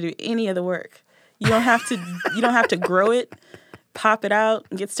because you don't got to do any of the work. You don't have to grow it, pop it out,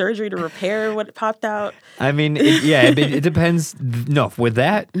 and get surgery to repair what popped out. It depends. No, with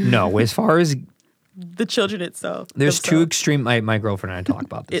that, no. As far as the children itself. There's two extreme, my girlfriend and I talk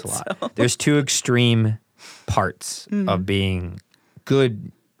about this a lot. There's two extreme parts of being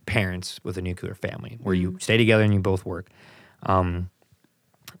good parents with a nuclear family, where you stay together and you both work. And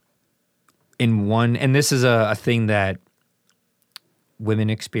this is a thing that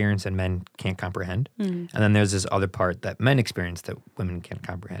women experience and men can't comprehend. And then there's this other part that men experience that women can't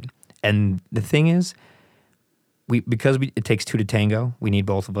comprehend. And the thing is, it takes two to tango, we need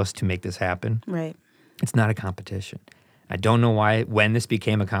both of us to make this happen. Right. It's not a competition. I don't know when this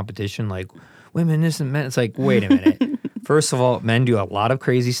became a competition, like women, this and men. It's like, wait a minute. First of all, men do a lot of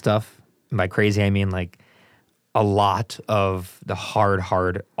crazy stuff. And by crazy, I mean like a lot of the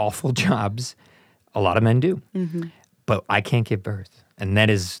hard, awful jobs a lot of men do. But I can't give birth. And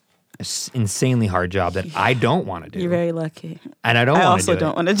that is an insanely hard job that I don't want to do. You're very lucky. And I don't want to do it. I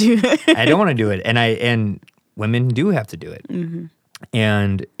also don't want to do it. I don't want to do it. And women do have to do it.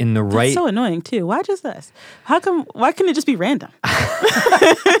 And in the That's right, so annoying too. Why just us? Why couldn't it just be random?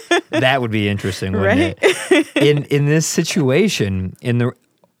 that would be interesting, wouldn't Right? it? In this situation,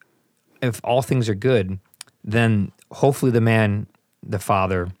 if all things are good, then hopefully the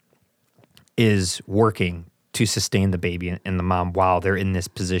father, is working to sustain the baby and the mom while they're in this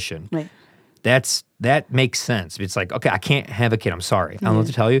position. Right. That makes sense. It's like, okay, I can't have a kid. I'm sorry. I don't know what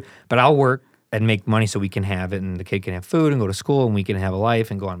to tell you, but I'll work and make money so we can have it, and the kid can have food and go to school, and we can have a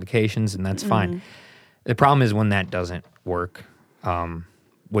life and go on vacations, and that's fine. The problem is when that doesn't work,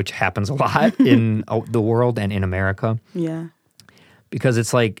 which happens a lot in the world and in America. Yeah. Because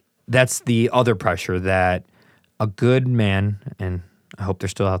it's like, that's the other pressure that a good man, and I hope they're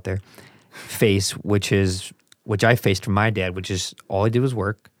still out there, face, which I faced from my dad, which is all he did was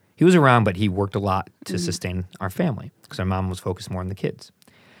work. He was around, but he worked a lot to sustain our family because our mom was focused more on the kids.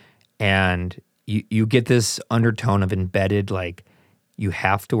 And you get this undertone of embedded, like, you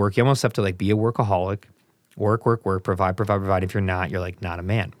have to work. You almost have to, like, be a workaholic, work, provide. If you're not, you're, like, not a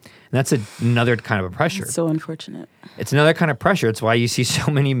man. And that's another kind of a pressure. It's so unfortunate. It's another kind of pressure. It's why you see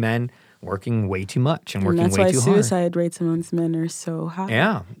so many men working way too much and working way too hard. That's why suicide rates amongst men are so high.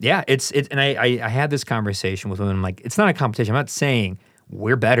 Yeah. And I had this conversation with women. I'm like, it's not a competition. I'm not saying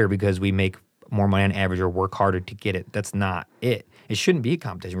we're better because we make more money on average or work harder to get it. That's not it. It shouldn't be a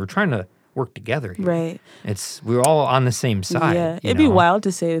competition. We're trying to work together here. Right. We're all on the same side. Yeah. It'd be wild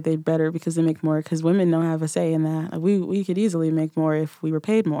to say that they're better because they make more, because women don't have a say in that. Like, we could easily make more if we were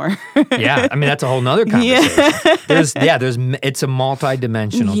paid more. Yeah. I mean, that's a whole nother conversation. It's a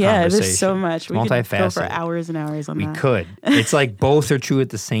multi-dimensional conversation. There's so much. We could go for hours and hours on that. We could. It's like both are true at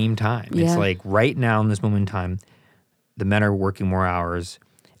the same time. It's like right now in this moment in time, the men are working more hours,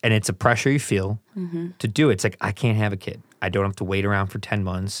 and it's a pressure you feel to do it. It's like, I can't have a kid. I don't have to wait around for 10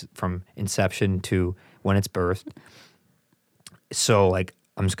 months from inception to when it's birthed. So, like,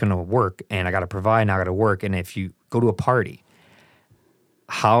 I'm just going to work, and I got to provide, and I got to work. And if you go to a party,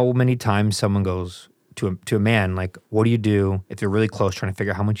 how many times someone goes to a man, like, what do you do if they're really close, trying to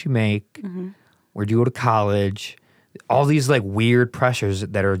figure out how much you make, where'd you go to college, all these, like, weird pressures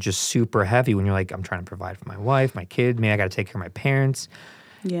that are just super heavy when you're like, I'm trying to provide for my wife, my kid, maybe I got to take care of my parents.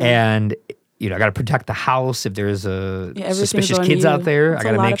 Yeah. And I got to protect the house if there's suspicious kids out there. I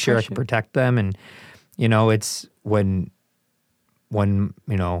got to make sure I can protect them. And, it's when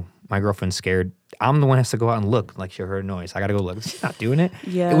my girlfriend's scared, I'm the one who has to go out and look, like she heard a noise. I got to go look. She's not doing it.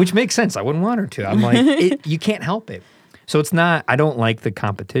 Yeah. Which makes sense. I wouldn't want her to. I'm like, you can't help it. So it's not, I don't like the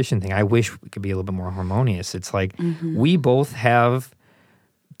competition thing. I wish we could be a little bit more harmonious. It's like we both have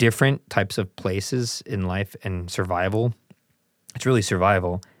different types of places in life and survival. It's really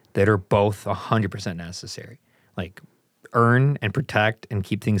survival that are both 100% necessary. Like, earn and protect and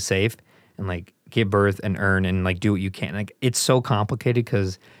keep things safe, and, like, give birth and earn and, like, do what you can. Like, it's so complicated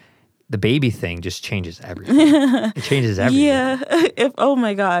because the baby thing just changes everything. It changes everything. Yeah. Oh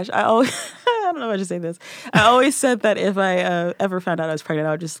my gosh. I don't know how to say this. I always said that if I ever found out I was pregnant,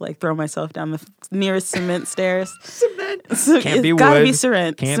 I would just, like, throw myself down the nearest cement stairs. Cement. So Can't be wood. Gotta be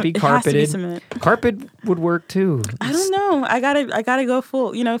cement. Can't be carpeted. It has to be cement. Carpet would work too. I don't know. I gotta go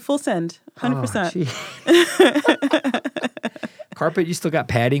full send. 100%. Carpet, you still got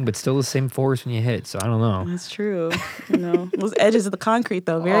padding, but still the same force when you hit. So I don't know. That's true. Those edges of the concrete,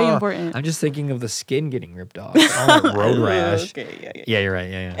 though, very important. I'm just thinking of the skin getting ripped off. All that road rash. Okay, yeah, you're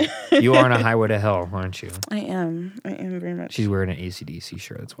right. Yeah. You are on a highway to hell, aren't you? I am very much. She's wearing an AC/DC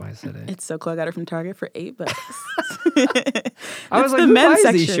shirt. That's why I said it. It's so cool. I got it from Target for $8. I was like, who buys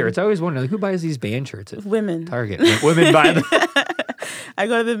these shirts? I always wondered, like, who buys these band shirts? Women. Target. Women buy them. I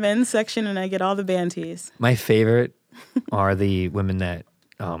go to the men's section and I get all the band tees. My favorite are the women that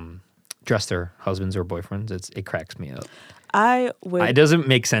dress their husbands or boyfriends. It cracks me up. It doesn't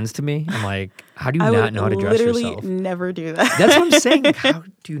make sense to me. I'm like, how do you not know how to dress yourself? I would literally never do that. That's what I'm saying. How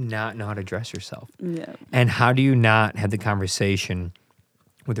do you not know how to dress yourself? Yeah. And how do you not have the conversation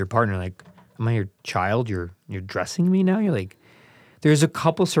with your partner, like, am I your child? You're dressing me now? You're like, there's a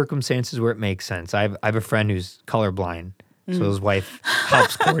couple circumstances where it makes sense. I have a friend who's colorblind. So his wife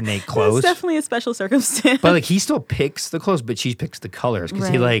helps coordinate clothes. It's definitely a special circumstance. But, like, he still picks the clothes, but she picks the colors because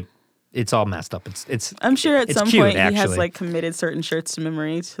he, like, it's all messed up. It's. I'm sure at some cute, point actually. He has, like, committed certain shirts to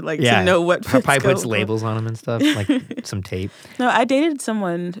memory to know what fits. Probably puts labels on them and stuff, like some tape. No, I dated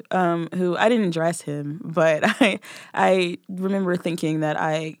someone who I didn't dress him, but I remember thinking that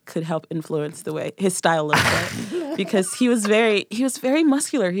I could help influence the way his style looked like because he was very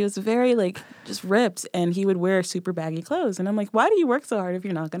muscular. He was very, like, just ripped, and he would wear super baggy clothes. And I'm like, why do you work so hard if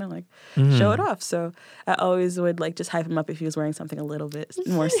you're not gonna, like, show it off? So I always would, like, just hype him up if he was wearing something a little bit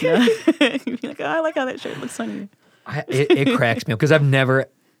more snug. You'd be like, oh, I like how that shirt looks on you. It cracks me up because I've never,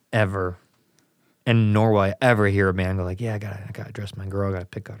 ever, and nor will I ever hear a man go like, yeah, I gotta dress my girl, I gotta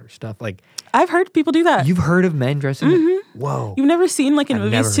pick out her stuff. Like, I've heard people do that. you've heard of men dressing? Whoa. You've never seen like in I've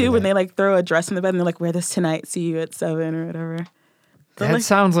never movies heard too of when that. they like throw a dress in the bed and they're like, wear this tonight, see you at 7 or whatever. That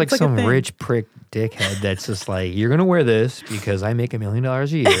sounds like it's like a some thing. rich prick dickhead that's just like, you're gonna wear this because I make $1 million a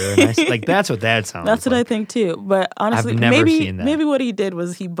year. And like, that's what that sounds That's what like. I think too. But honestly, I've never maybe seen that. maybe what he did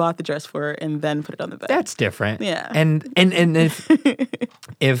was he bought the dress for her and then put it on the bed. That's different. Yeah. And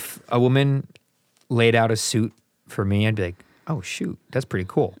if a woman laid out a suit for me, I'd be like, oh shoot, that's pretty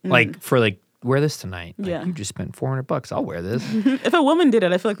cool. Like for like, wear this tonight. Like, Yeah. you just spent $400. I'll wear this. If a woman did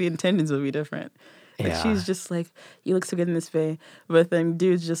it, I feel like the intentions would be different. Like Yeah. she's just like, you look so good in this way. But then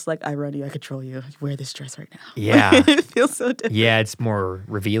dude's just like, I run you, I control you. Wear this dress right now. Yeah. It feels so different. Yeah, it's more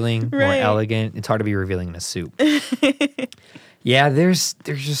revealing, more Right. elegant. It's hard to be revealing in a suit. Yeah, there's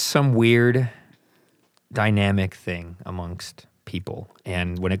just some weird dynamic thing amongst people.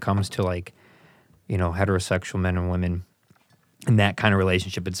 And when it comes to like, heterosexual men and women in that kind of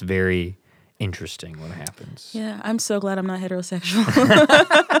relationship, it's very interesting when it happens. Yeah, I'm so glad I'm not heterosexual.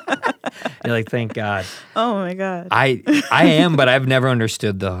 You're like, thank God. Oh my God. I am, but I've never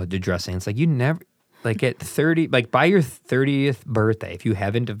understood the dressing. It's like you never, like at 30, like by your 30th birthday, if you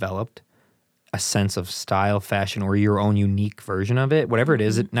haven't developed a sense of style, fashion, or your own unique version of it, whatever it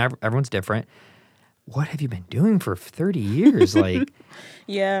is, everyone's different. What have you been doing for 30 years? Like,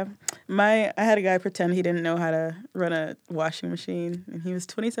 Yeah, I had a guy pretend he didn't know how to run a washing machine, and he was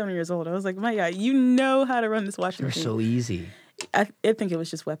 27 years old. I was like, my God, you know how to run this washing they're machine. so easy. I think it was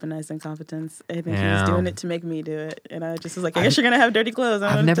just weaponized incompetence. I think he Yeah. was doing it to make me do it, and I just was like, I guess you're gonna have dirty clothes.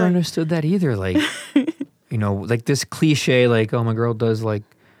 I've never understood that either. Like, like this cliche, like, oh, my girl does like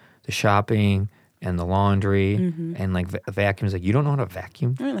the shopping and the laundry and like vacuums. Like, you don't know how to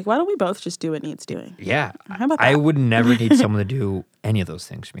vacuum? Right, like, why don't we both just do what needs doing? Yeah. How about that? I would never need someone to do any of those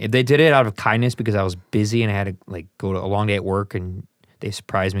things for me. If they did it out of kindness because I was busy and I had to like go to a long day at work and they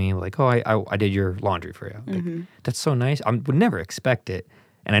surprised me like, oh, I did your laundry for you. Like, that's so nice. I would never expect it.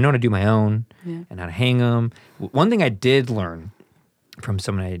 And I know how to do my own and how to hang them. One thing I did learn from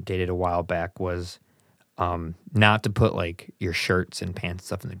someone I dated a while back was not to put like your shirts and pants and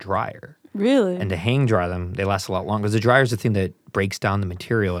stuff in the dryer. Really? And to hang dry them, they last a lot longer. Because the dryer is the thing that breaks down the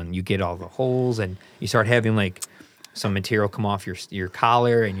material and you get all the holes and you start having like some material come off your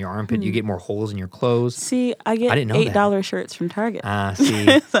collar and your armpit. You get more holes in your clothes. See, I get didn't know $8 shirts from Target.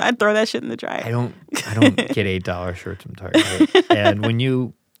 See, So I'd throw that shit in the dryer. I don't get $8 shirts from Target. And when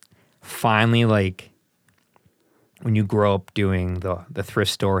you finally when you grow up doing the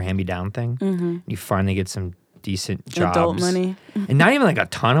thrift store hand-me-down thing, you finally get some decent jobs. Adult money. And not even like a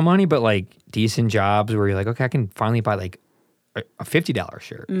ton of money, but like decent jobs where you're like, okay, I can finally buy like a $50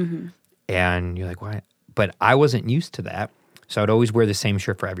 shirt. And you're like, why? But I wasn't used to that. So I'd always wear the same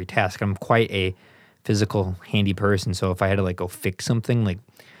shirt for every task. I'm quite a physical, handy person. So if I had to like go fix something like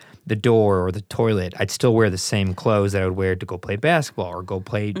the door or the toilet, I'd still wear the same clothes that I would wear to go play basketball or go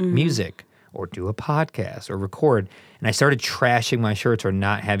play music or do a podcast or record. And I started trashing my shirts or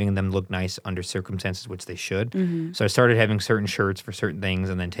not having them look nice under circumstances which they should. So I started having certain shirts for certain things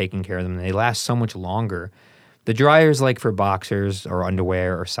and then taking care of them. And they last so much longer. The dryer's like for boxers or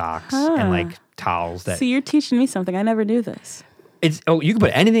underwear or socks and like towels. That See, you're teaching me something. I never knew this. you can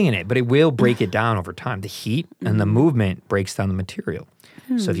put anything in it, but it will break it down over time. The heat and the movement breaks down the material.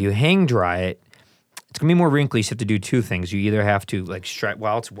 So if you hang dry it, it's gonna be more wrinkly. So you have to do two things. You either have to like stretch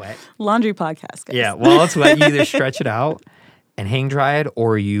while it's wet. Laundry podcast, guys. Yeah, while it's wet, you either stretch it out and hang dry it,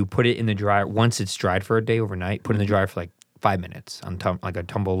 or you put it in the dryer once it's dried for a day overnight. Put it in the dryer for like 5 minutes on like a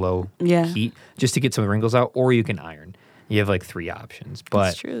tumble low heat, just to get some of the wrinkles out. Or you can iron. You have like 3 options, but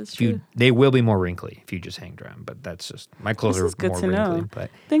That's true. That's true. they will be more wrinkly if you just hang dry them. But that's just my clothes This are is good more to wrinkly. know. But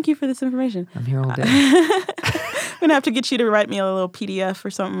Thank you for this information. I'm here all day. I'm gonna have to get you to write me a little PDF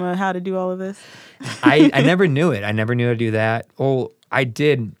or something on how to do all of this. I never knew it. I never knew how to do that. Oh, I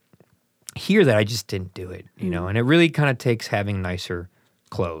did hear that. I just didn't do it, you know. And it really kind of takes having nicer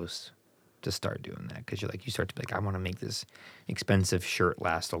clothes to start doing that, because you start to be like, I want to make this expensive shirt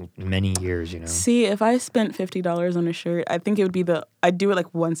last many years, you know. See, if I spent $50 on a shirt, I think it would be I'd do it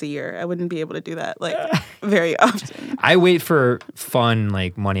like once a year. I wouldn't be able to do that like very often. I wait for fun,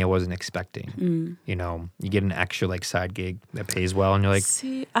 like money I wasn't expecting. You know, you get an extra like side gig that pays well, and you're like,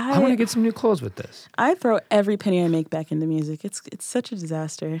 See, I want to get some new clothes with this. I throw every penny I make back into music. It's such a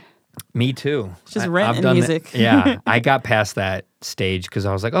disaster. Me too. It's just rent and done music. that. Yeah, I got past that stage because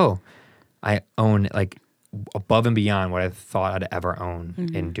I was like, oh, I own like above and beyond what I thought I'd ever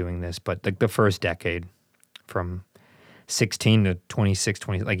own in doing this. But the first decade, from 16 to 26,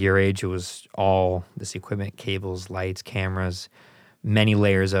 20, like your age, it was all this equipment, cables, lights, cameras, many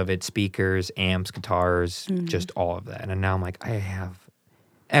layers of it, speakers, amps, guitars, just all of that. And now I'm like, I have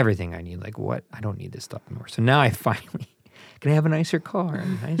everything I need. Like, what? I don't need this stuff anymore. So now I finally can have a nicer car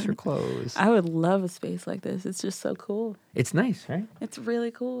and nicer clothes. I would love a space like this. It's just so cool. It's nice, right? It's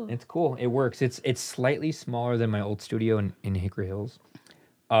really cool. It's cool. It works. It's slightly smaller than my old studio in Hickory Hills.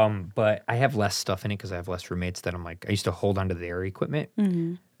 But I have less stuff in it because I have less roommates that I'm like, I used to hold onto their equipment.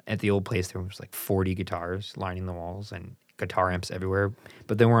 At the old place, there was like 40 guitars lining the walls and guitar amps everywhere.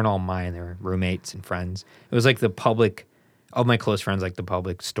 But they weren't all mine. They were roommates and friends. It was like the public, all my close friends, like the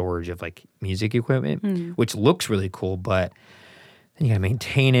public storage of like music equipment, which looks really cool, but then you gotta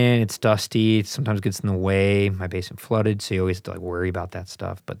maintain it. It's dusty. It sometimes gets in the way. My basement flooded, so you always have to like worry about that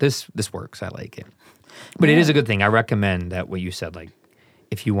stuff. But this works. I like it. But it is a good thing. I recommend that what you said, like,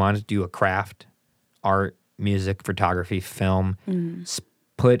 if you want to do a craft, art, music, photography, film,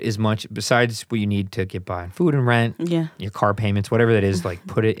 put as much, besides what you need to get by on food and rent, your car payments, whatever that is, like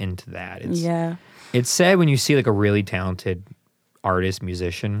put it into that. It's sad when you see like a really talented artist,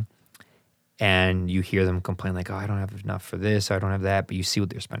 musician, and you hear them complain like, oh, I don't have enough for this, I don't have that, but you see what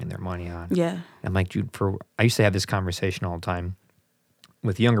they're spending their money on. And I'm like, dude, I used to have this conversation all the time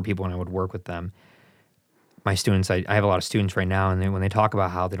with younger people when I would work with them. My students, I have a lot of students right now, and when they talk about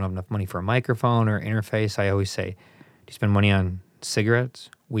how they don't have enough money for a microphone or interface, I always say, do you spend money on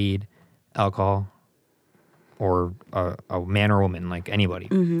cigarettes, weed, alcohol, or a man or woman, like anybody?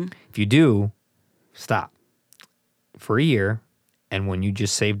 If you do, stop for a year, and when you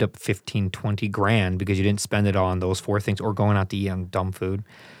just saved up 15, 20 grand because you didn't spend it all on those 4 things or going out to eat on dumb food,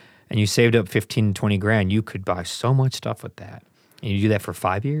 and you saved up 15, 20 grand, you could buy so much stuff with that. And you do that for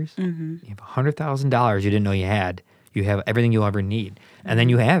 5 years, you have $100,000 you didn't know you had. You have everything you'll ever need. And then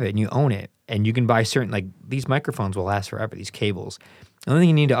you have it and you own it. And you can buy certain, like these microphones will last forever, these cables. The only thing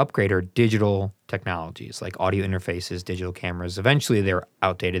you need to upgrade are digital technologies, like audio interfaces, digital cameras. Eventually they're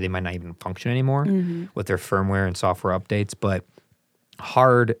outdated. They might not even function anymore with their firmware and software updates. But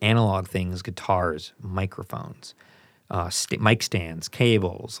hard analog things, guitars, microphones, mic stands,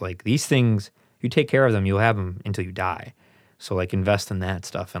 cables, like these things, you take care of them, you'll have them until you die. So like invest in that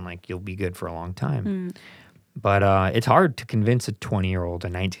stuff and like you'll be good for a long time. But it's hard to convince a 20-year-old, a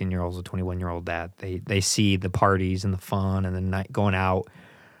 19-year-old, a 21-year-old that they see the parties and the fun and the night going out,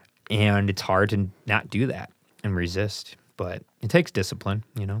 and it's hard to not do that and resist. But it takes discipline,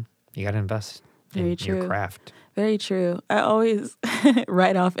 you know. You got to invest in your craft. Very true. I always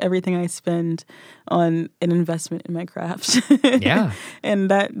write off everything I spend on an investment in my craft.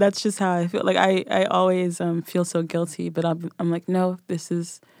 And that's just how I feel. Like I always feel so guilty, but I'm like, no, this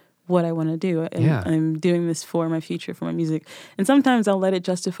is what I want to do. And I'm doing this for my future, for my music. And sometimes I'll let it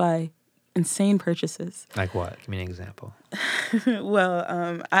justify insane purchases. Like what? Give me an example.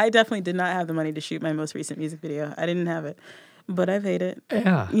 Well, I definitely did not have the money to shoot my most recent music video. I didn't have it. But I paid it,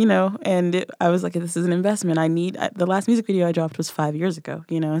 you know, and I was like, this is an investment. The last music video I dropped was 5 years ago,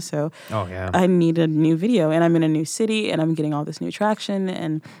 you know, so I need a new video, and I'm in a new city, and I'm getting all this new traction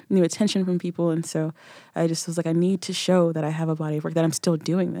and new attention from people, and so I just was like, I need to show that I have a body of work, that I'm still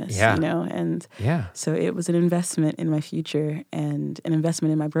doing this, you know, and so it was an investment in my future and an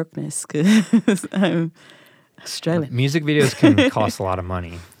investment in my brokenness, because I'm struggling. Music videos can cost a lot of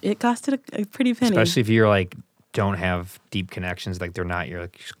money. It costed a pretty penny. Especially if you're like, don't have deep connections, like they're not, you're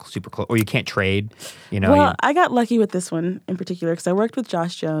like super close, or you can't trade, you know. Well, I got lucky with this one in particular because I worked with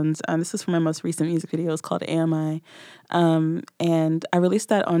Josh Jones. This was for my most recent music video. It was called Am I? And I released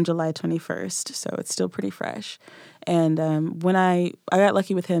that on July 21st, so it's still pretty fresh. And when I got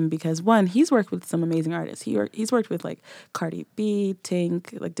lucky with him because, one, he's worked with some amazing artists. He's worked with like Cardi B,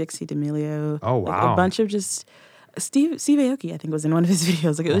 Tink, like Dixie D'Amelio. Oh, wow. Like, a bunch of just... Steve Aoki, I think, was in one of his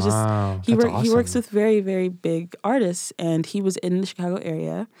videos. Like, it was just he works with very, very big artists, and he was in the Chicago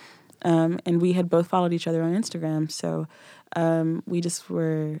area, and we had both followed each other on Instagram. So we just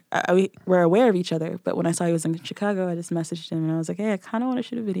were aware of each other. But when I saw he was in Chicago, I just messaged him, and I was like, hey, I kind of want to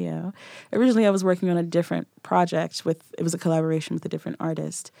shoot a video. Originally, I was working on a different project it was a collaboration with a different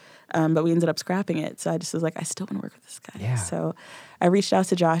artist, but we ended up scrapping it. So I just was like, I still want to work with this guy. Yeah. So I reached out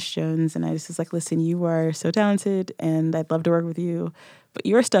to Josh Jones, and I just was like, listen, you are so talented, and I'd love to work with you, but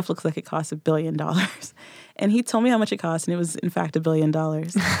your stuff looks like it costs $1 billion. And he told me how much it cost, and it was, in fact, $1 billion.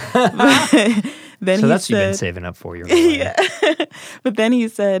 Then so that's what you've been saving up for your life. Yeah. But then he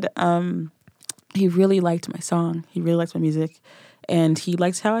said he really liked my song. He really liked my music, and he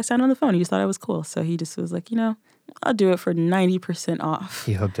liked how I sounded on the phone. He just thought I was cool. So he just was like, you know, I'll do it for 90% off.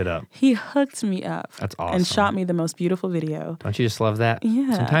 He hooked it up. He hooked me up. That's awesome. And shot me the most beautiful video. Don't you just love that?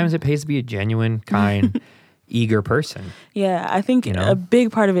 Yeah. Sometimes it pays to be a genuine, kind, eager person. Yeah, I think a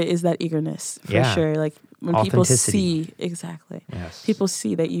big part of it is that eagerness, for sure. Like when people see, exactly. Yes. People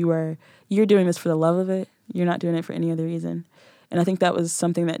see that you're doing this for the love of it. You're not doing it for any other reason. And I think that was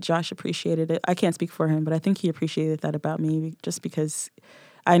something that Josh appreciated. I can't speak for him, but I think he appreciated that about me just because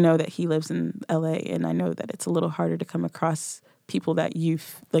I know that he lives in LA, and I know that it's a little harder to come across people that you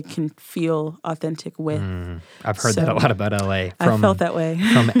can feel authentic with. I've heard that a lot about LA. I felt that way.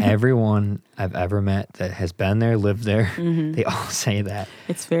 From everyone I've ever met that has been there, lived there, they all say that.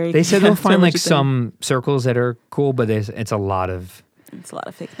 It's very. They said they'll find like some circles that are cool, but it's a lot of. It's a lot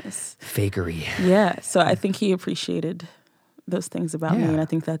of fakeness. Fakery. Yeah. So I think he appreciated those things about me, and I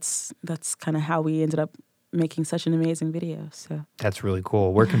think that's kind of how we ended up making such an amazing video. So that's really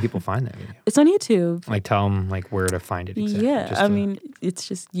cool. Where can people find that video? It's on YouTube. Like tell them like where to find it exactly. Yeah, I mean, it's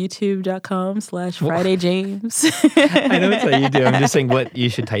just youtube.com/FridayJames. I know it's on YouTube. I'm just saying what you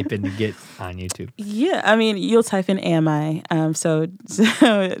should type in to get on YouTube. Yeah, I mean, you'll type in Am I. So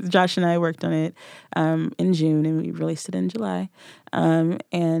Josh and I worked on it in June, and we released it in July.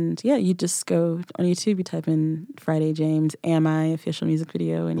 And yeah, you just go on YouTube, you type in Friday James, Am I official music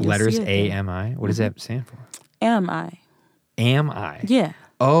video, and letters see it. A-M-I. What does that stand for? Am I. Am I? Yeah.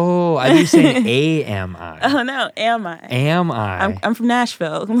 Oh, I was saying A-M-I. Oh no, am I? Am I? I'm from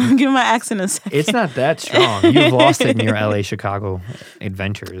Nashville. Give me my accent a second. It's not that strong. You've lost it in your LA, Chicago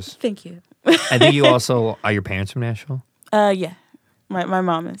adventures. Thank you. I think you also, are your parents from Nashville? Yeah. My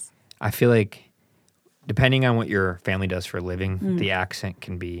mom is. I feel like depending on what your family does for a living, the accent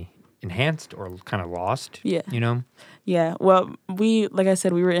can be enhanced or kind of lost. Yeah. You know? Yeah. Well, like I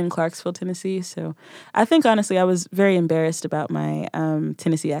said, we were in Clarksville, Tennessee. So I think, honestly, I was very embarrassed about my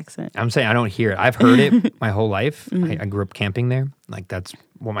Tennessee accent. I'm saying I don't hear it. I've heard it my whole life. I grew up camping there. Like, that's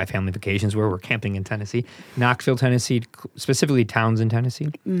what my family vacations were. We're camping in Tennessee. Knoxville, Tennessee, specifically Townsend, Tennessee.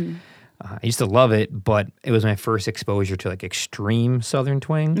 I used to love it, but it was my first exposure to, like, extreme Southern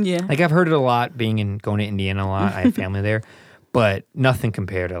twang. Yeah. Like, I've heard it a lot going to Indiana a lot. I have family there. But nothing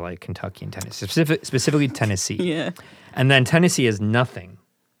compared to, like, Kentucky and Tennessee, specifically Tennessee. Yeah. And then Tennessee is nothing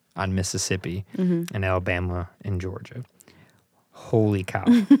on Mississippi and Alabama and Georgia. Holy cow.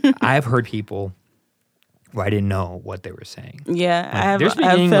 I've heard people where I didn't know what they were saying. Yeah, Like, I have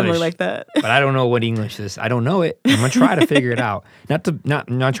English, family like that. But I don't know what English is. I don't know it. I'm going to try to figure it out. Not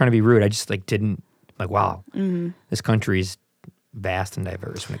trying to be rude. I just, like, didn't, like, wow, this country's vast and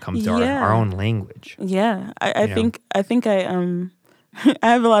diverse when it comes to our own language. Yeah, I think I I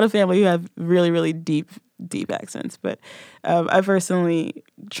have a lot of family who have really, really deep accents, but I personally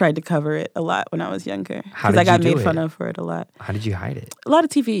tried to cover it a lot when I was younger because I got made fun of for it a lot. How did you hide it? A lot of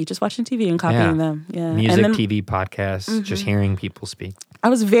TV, just watching TV and copying them. Yeah, music, and then, TV, podcasts, just hearing people speak. I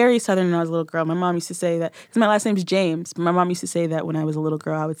was very Southern when I was a little girl. My mom used to say that, because my last name's James. My mom used to say that when I was a little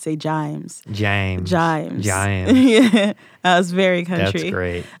girl, I would say Jimes. James. Yeah, I was very country. That's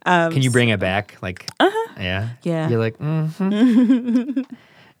great. Can you bring it back? Like, yeah? Yeah. You're like,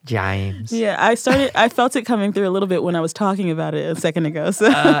 James. Yeah, I felt it coming through a little bit when I was talking about it a second ago.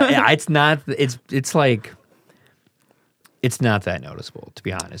 So it's not that noticeable, to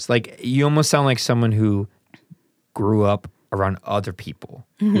be honest. Like, you almost sound like someone who grew up around other people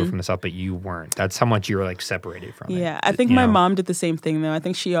who were from the South, but you weren't. That's how much you were, like, separated from it. Yeah, I think my mom did the same thing, though. I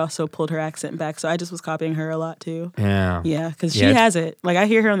think she also pulled her accent back, so I just was copying her a lot, too. Yeah. Yeah, because she has it. Like, I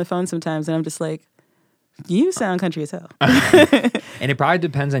hear her on the phone sometimes, and I'm just like, you sound country as hell. And it probably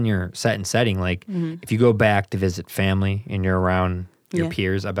depends on your setting. Like, if you go back to visit family and you're around your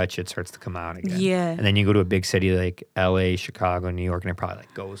peers, I bet you it starts to come out again. Yeah. And then you go to a big city like LA, Chicago, New York, and it probably,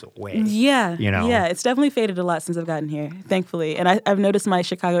 like, goes away. Yeah. You know? Yeah, it's definitely faded a lot since I've gotten here, thankfully. And I've noticed my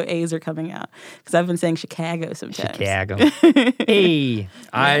Chicago A's are coming out because I've been saying Chicago sometimes. Chicago. Hey.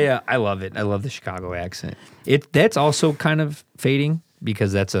 I love it. I love the Chicago accent. That's also kind of fading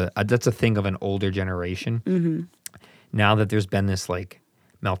because that's a thing of an older generation. Now that there's been this, like,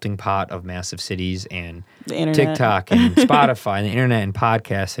 melting pot of massive cities and TikTok and Spotify and the internet and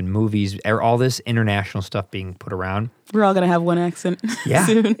podcasts and movies, all this international stuff being put around. We're all going to have one accent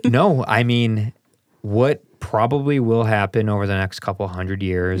soon. No, I mean, what probably will happen over the next couple hundred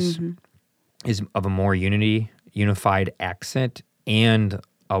years is of a more unified accent and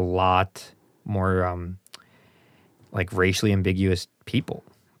a lot more like racially ambiguous people,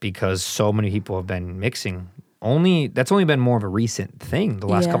 because so many people have been mixing. That's only been more of a recent thing the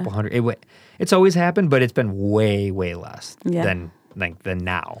last couple hundred. It's always happened, but it's been way, way less than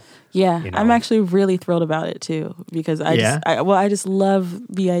now. Yeah, you know? I'm actually really thrilled about it too, because I just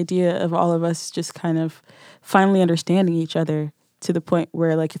love the idea of all of us just kind of finally understanding each other to the point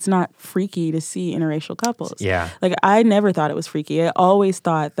where like it's not freaky to see interracial couples. Yeah. Like I never thought it was freaky. I always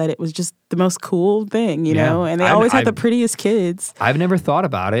thought that it was just the most cool thing, you Yeah. know? And they always had the prettiest kids. I've never thought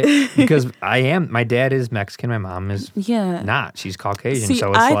about it because my dad is Mexican, my mom is Yeah. not. She's Caucasian. See, so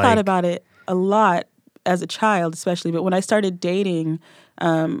it's I like, thought about it a lot as a child, especially. But when I started dating,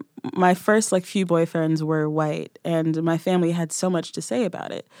 my first like few boyfriends were white, and my family had so much to say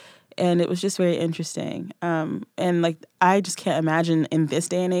about it, and it was just very interesting. And like I just can't imagine in this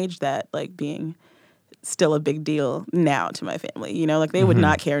day and age that like being still a big deal now to my family. You know, like they would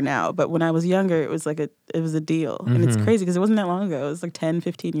not care now. But when I was younger, it was like it was a deal, and it's crazy because it wasn't that long ago. It was like 10,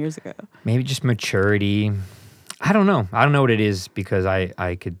 15 years ago. maybe just maturity. I don't know. I don't know what it is because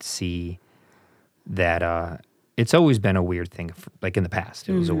I could see that it's always been a weird thing. Like in the past,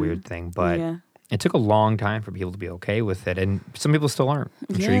 it was a weird thing, but it took a long time for people to be okay with it, and some people still aren't.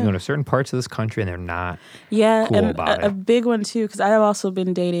 I'm sure you can go to certain parts of this country and they're not cool and about it. A big one too, because I have also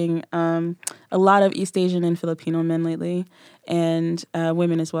been dating a lot of East Asian and Filipino men lately, and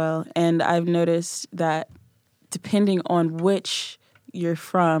women as well. And I've noticed that depending on which you're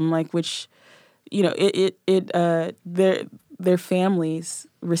from, like which, you know, their families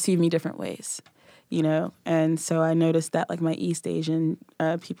receive me different ways. You know, and so I noticed that like my East Asian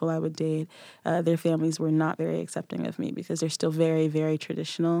people I would date, their families were not very accepting of me because they're still very, very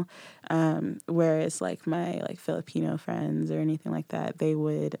traditional. Whereas like my like Filipino friends or anything like that, they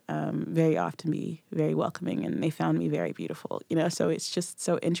would very often be very welcoming, and they found me very beautiful. You know, so it's just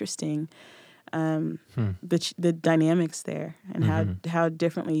so interesting the dynamics there and how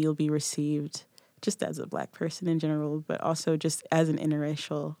differently you'll be received just as a Black person in general, but also just as an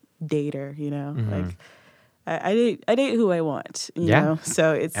interracial dater, you know, like I date who I want, you know,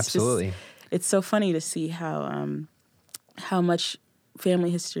 so it's absolutely just, it's so funny to see how much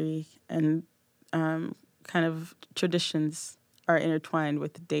family history and kind of traditions are intertwined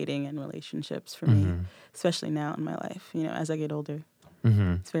with dating and relationships for me, especially now in my life, you know, as I get older.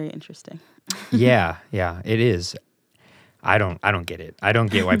 It's very interesting. yeah, it is. I don't get it. I don't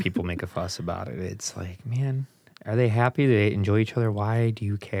get why people make a fuss about it. It's like, man, are they happy? Do they enjoy each other? Why do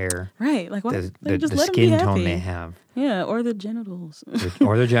you care? Right. Like, what? The skin tone they have. Yeah, or the genitals.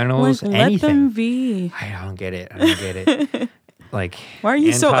 Or their genitals, like, anything. Let them be. I don't get it. Like, why are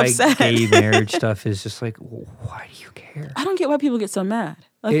you so upset? Gay marriage stuff is just like, why do you care? I don't get why people get so mad.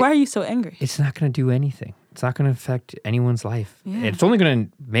 Like, why are you so angry? It's not going to do anything. It's not going to affect anyone's life. Yeah. It's only going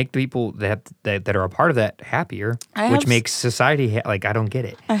to make the people that are a part of that happier, which makes society like, I don't get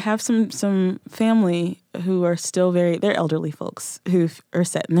it. I have some family who are still they're elderly folks who are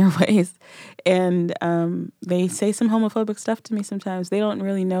set in their ways, and they say some homophobic stuff to me sometimes. They don't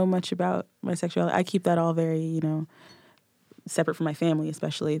really know much about my sexuality. I keep that all very, you know, separate from my family,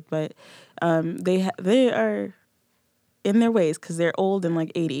 especially. But they are in their ways because they're old and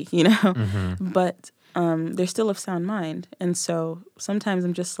like 80, you know, but. They're still of sound mind. And so sometimes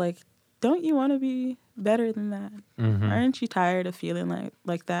I'm just like, don't you want to be better than that? Aren't you tired of feeling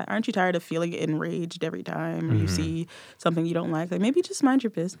like that? Aren't you tired of feeling enraged every time you see something you don't like? Like, maybe just mind your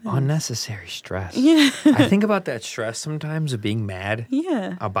business. Unnecessary stress. Yeah. I think about that stress sometimes of being mad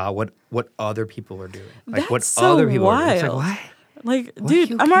about what other people are doing. Like, That's what so other people wild. are doing. It's like, why? Like,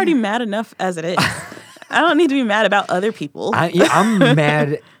 dude, I'm already mad enough as it is. I don't need to be mad about other people. I'm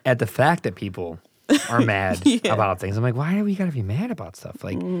mad at the fact that people are mad about things. I'm like, why do we gotta be mad about stuff?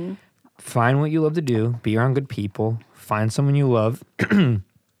 Like, find what you love to do, be around good people, find someone you love,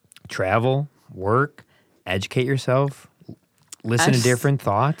 travel, work, educate yourself, listen to different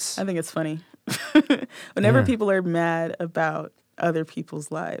thoughts. I think it's funny. Whenever people are mad about other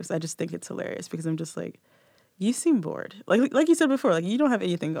people's lives, I just think it's hilarious because I'm just like, you seem bored. Like you said before, like you don't have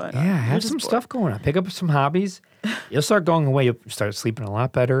anything going on. Yeah, have some stuff going on. Pick up some hobbies. You'll start going away. You'll start sleeping a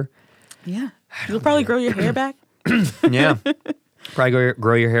lot better. Yeah. You'll probably grow your hair back. Yeah. Probably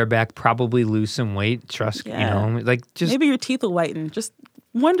grow your hair back. Probably lose some weight. Trust, you know, like just. Maybe your teeth will whiten. Just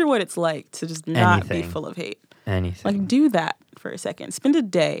wonder what it's like to just not be full of hate. Anything. Like, do that for a second. Spend a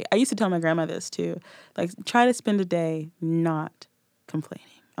day. I used to tell my grandma this too. Like, try to spend a day not complaining.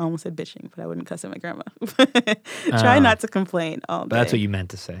 I almost said bitching, but I wouldn't cuss at my grandma. Try not to complain all day. But that's what you meant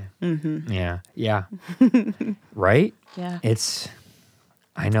to say. Yeah. Yeah. Right? Yeah.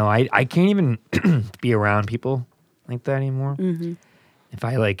 I know. I can't even be around people like that anymore. If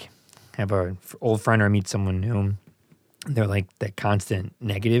I like have an old friend or meet someone new, they're like that constant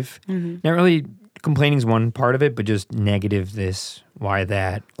negative. Not really complaining is one part of it, but just negative this, why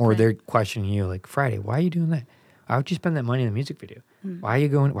that, or they're questioning you like, Friday, why are you doing that? Why would you spend that money on a music video? Why are you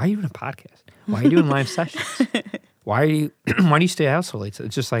doing a podcast? Why are you doing live sessions? Why do you stay out so late? So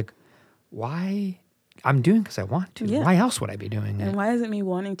it's just like, why I'm doing because I want to. Yeah. Why else would I be doing it? And why isn't me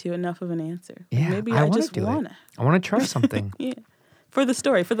wanting to enough of an answer? Yeah, Maybe I I wanna just do it. want to. I want to try something. Yeah. For the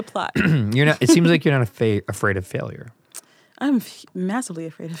story, for the plot. You're not. It seems like you're not afraid of failure. I'm massively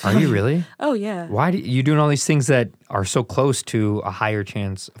afraid of Are failure. you really? Oh, yeah. Why do you doing all these things that are so close to a higher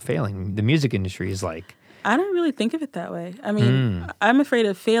chance of failing? The music industry is like, I don't really think of it that way. I mean, I'm afraid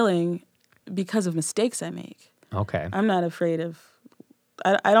of failing because of mistakes I make. okay. I'm not afraid of,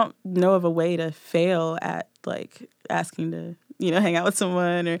 I don't know of a way to fail at like asking to, hang out with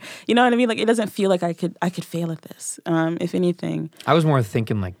someone or, you know what I mean? Like it doesn't feel like I could fail at this. If anything. I was more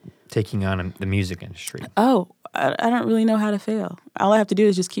thinking like taking on the music industry. Oh, I don't really know how to fail. All I have to do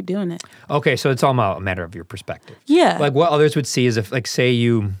is just keep doing it. Okay, so it's all about a matter of your perspective. Yeah. Like what others would see is if, like, say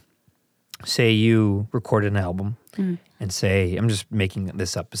you recorded an album, and say, I'm just making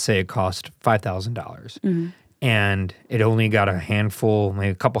this up, say it cost $5,000, and it only got a handful, maybe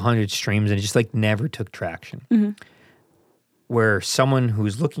a couple hundred streams, and it just like never took traction. Where someone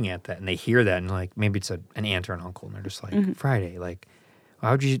who's looking at that and they hear that and like maybe it's an aunt or an uncle, and they're just like, Friday, like,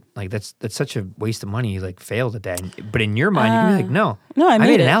 why would you, like, that's such a waste of money, you like failed at that. But in your mind, you can be like, no, I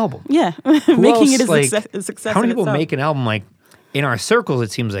made an album. Yeah. Who Making else, it like, a success. how many in people itself. make an album? Like, in our circles,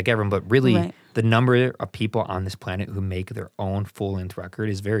 it seems like everyone, but really Right. the number of people on this planet who make their own full-length record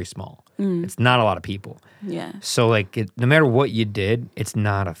is very small. It's not a lot of people. Yeah. So, like, no matter what you did, it's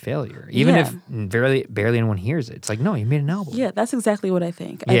not a failure. Even if barely anyone hears it. It's like, no, you made an album. Yeah, that's exactly what I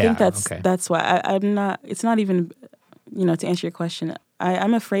think. I Yeah, think that's okay. that's why I'm not. It's not even, to answer your question.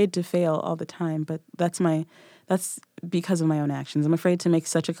 I'm afraid to fail all the time, but that's because of my own actions. I'm afraid to make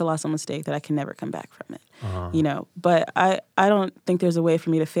such a colossal mistake that I can never come back from it. But I don't think there's a way for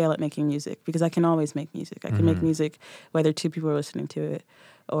me to fail at making music because I can always make music. I can make music whether 2 people are listening to it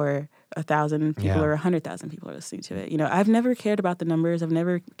or 1,000 people or 100,000 people are listening to it. I've never cared about the numbers. I've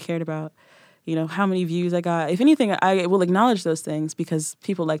never cared about how many views I got. If anything, I will acknowledge those things because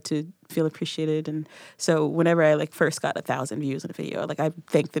people like to feel appreciated. And so whenever I like first got 1,000 views in a video, like I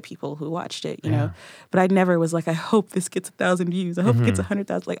thank the people who watched it, you know. But I never was like, I hope this gets 1,000 views. I hope it gets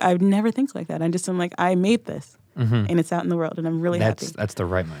 100,000. Like I would never think like that. I'm like, I made this and it's out in the world and I'm really happy. That's the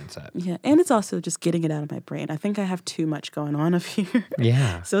right mindset. Yeah. And it's also just getting it out of my brain. I think I have too much going on up here.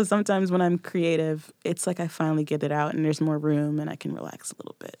 Yeah. So sometimes when I'm creative, it's like I finally get it out and there's more room and I can relax a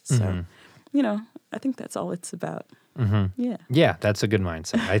little bit. So I think that's all it's about. Yeah. Yeah, that's a good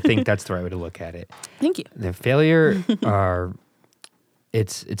mindset. I think that's the right way to look at it. Thank you. The failure are,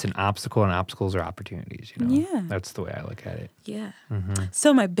 it's an obstacle, and obstacles are opportunities. Yeah. That's the way I look at it. Yeah.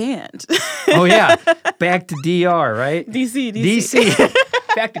 So my band. Oh yeah, back to DR, right? DC.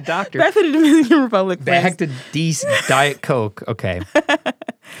 Back to Doctor. Back to the Dominican Republic. Back to DC. Diet Coke. Okay.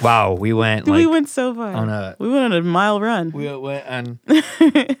 Wow, we went so far. we went on a mile run. We went on.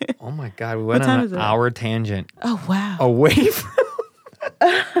 Oh my God, we went time on is an it? hour tangent Oh wow. away from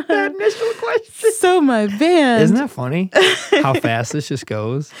that initial question. So my band. Isn't that funny? How fast this just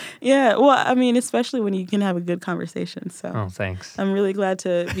goes. Yeah. Well, I mean, especially when you can have a good conversation. So. Oh, thanks. I'm really glad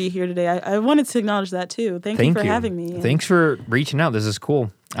to be here today. I wanted to acknowledge that too. Thank you for having me. Thanks for reaching out. This is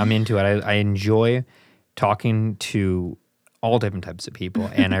cool. I'm into it. I enjoy talking to all different types of people,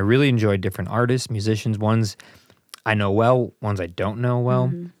 and I really enjoy different artists, musicians, ones I know well, ones I don't know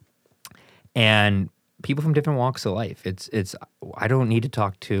well, and people from different walks of life. It's I don't need to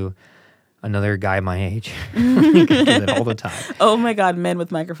talk to another guy my age. I get it all the time. Oh my God, men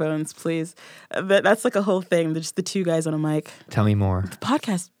with microphones, please. That's like a whole thing. Just the 2 guys on a mic. Tell me more.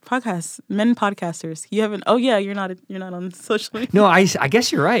 Podcasts, men podcasters. You haven't. Oh yeah, you're not on social media. No, I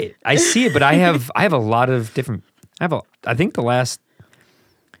guess you're right. I see it, but I have a lot of different. I think the last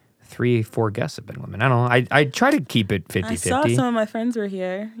 3-4 guests have been women. I don't know. I try to keep it 50-50. I saw some of my friends were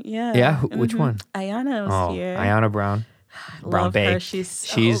here. Yeah. Yeah? Which one? Ayana was here. Ayana Brown. Love Bay. her. She's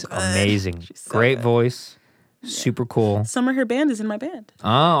so She's good. amazing. She's so Great good. voice. Super cool. Some of her band is in my band.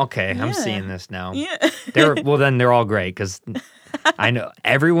 Oh, okay. I'm Yeah. seeing this now. Yeah. Then they're all great because I know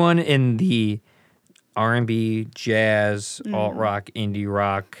everyone in the R&B, jazz, alt rock, indie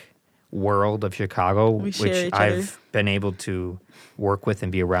rock world of Chicago, We share which each other. I've been able to work with and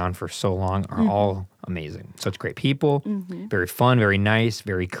be around for so long, are all amazing. Such great people, very fun, very nice,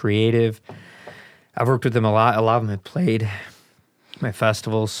 very creative. I've worked with them a lot. A lot of them have played my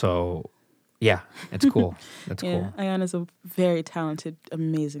festivals, so yeah, it's cool. That's Yeah. cool. Ayana's a very talented,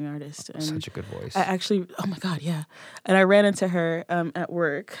 amazing artist. And Such a good voice. I actually, oh my God, yeah. And I ran into her at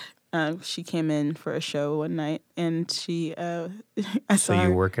work She came in for a show one night, and she, I So saw you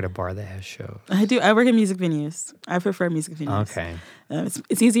her. work at a bar that has shows. I do. I work in music venues. I prefer music venues. Okay.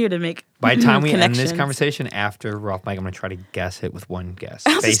 It's easier to make By the time we end this connections. conversation, after we're off mic, I'm going to try to guess it with one guess.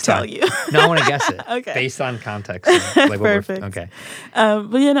 I'll just tell you. No, I want to guess it. Okay. Based on context. And, like, Perfect. Okay.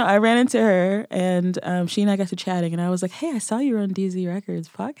 But I ran into her, and she and I got to chatting, and I was like, "Hey, I saw you were on DZ Records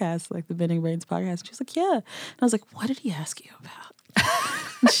podcast, like the Bending Brains podcast." And she was like, "Yeah." And I was like, "What did he ask you about?"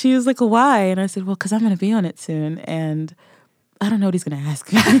 And she was like, "Why?" And I said, "Well, because I'm going to be on it soon, and I don't know what he's going to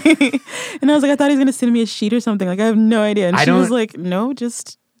ask me." And I was like, "I thought he was going to send me a sheet or something. Like, I have no idea." And she was like, "No,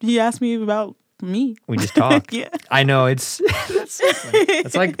 just he asked me about me. We just talk." Yeah. I know it's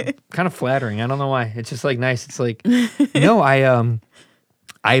like kind of flattering. I don't know why. It's just like nice. It's like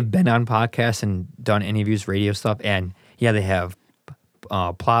I've been on podcasts and done interviews, radio stuff, and yeah, they have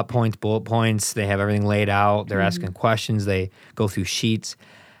plot points, bullet points. They have everything laid out. They're asking questions. They go through sheets.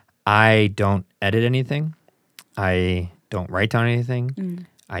 I don't edit anything. I don't write down anything.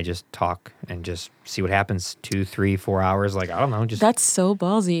 I just talk and just see what happens. 2, 3, 4 hours. Like, I don't know. Just That's so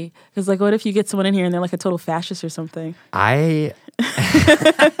ballsy. Because, like, what if you get someone in here and they're like a total fascist or something? that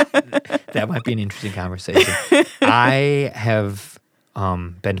might be an interesting conversation. I have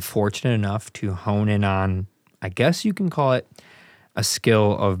been fortunate enough to hone in on, I guess you can call it, a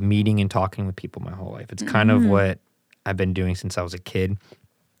skill of meeting and talking with people my whole life. It's kind of what I've been doing since I was a kid.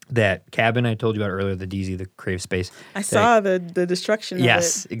 That cabin I told you about earlier, the DZ, the creative space. I saw the destruction of it.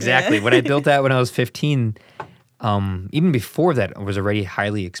 Yes, exactly. Yeah. When I built that when I was 15, even before that, I was already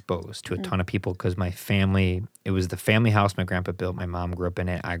highly exposed to a ton of people because my family, it was the family house my grandpa built. My mom grew up in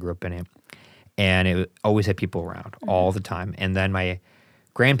it. I grew up in it. And it always had people around all the time. And then my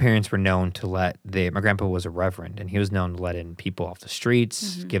grandparents were known to my grandpa was a reverend, and he was known to let in people off the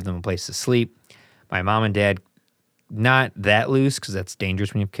streets, give them a place to sleep. My mom and dad, not that loose because that's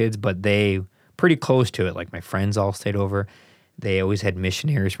dangerous when you have kids, but they pretty close to it. Like my friends all stayed over. They always had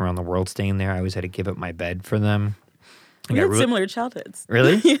missionaries from around the world staying there. I always had to give up my bed for them. We had similar childhoods.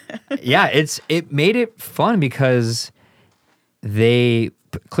 Really? Yeah. It made it fun because they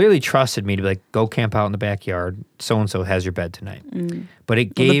clearly trusted me to be like, go camp out in the backyard. So-and-so has your bed tonight. But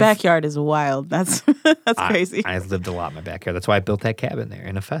it gave... the backyard is wild. That's crazy. I lived a lot in my backyard. That's why I built that cabin there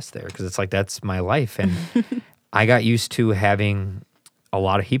and a fest there because it's like, that's my life. And I got used to having a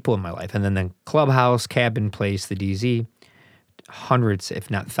lot of people in my life. And then the clubhouse, cabin place, the DZ, hundreds,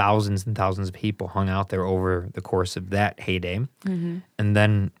 if not thousands and thousands of people hung out there over the course of that heyday. And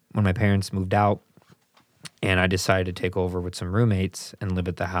then when my parents moved out and I decided to take over with some roommates and live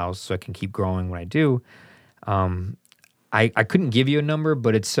at the house so I can keep growing what I do, I couldn't give you a number,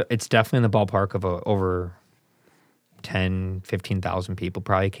 but it's definitely in the ballpark of over 10, 15,000 people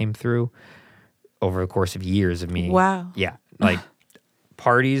probably came through over the course of years of me. Wow. Yeah. Like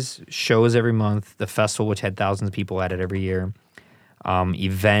parties, shows every month, the festival, which had thousands of people at it every year,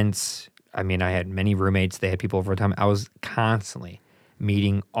 events. I mean, I had many roommates. They had people over time. I was constantly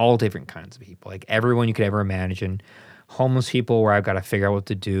meeting all different kinds of people, like everyone you could ever imagine. Homeless people where I've got to figure out what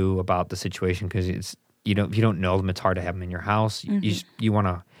to do about the situation because if you don't know them, it's hard to have them in your house. You want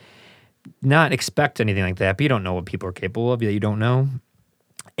to not expect anything like that, but you don't know what people are capable of that you don't know.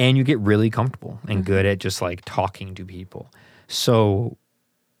 And you get really comfortable and good at just like talking to people. So,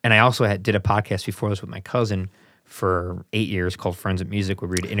 and I also did a podcast before this with my cousin for 8 years called Friends at Music, where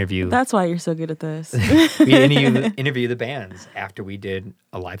we'd interview. That's why you're so good at this. We interview the bands after we did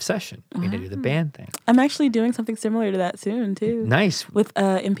a live session. We had to do the band thing. I'm actually doing something similar to that soon too. Nice. With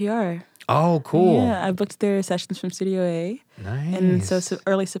NPR. Oh, cool. Yeah, I booked their sessions from Studio A. Nice. And so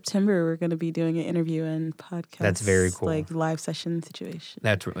early September, we're going to be doing an interview and podcast. That's very cool. Like live session situation.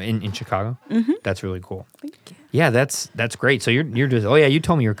 That's in Chicago? That's really cool. Thank you. Yeah, that's great. So you're just, you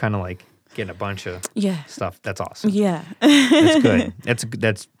told me you're kind of like getting a bunch of stuff. That's awesome. Yeah. That's good.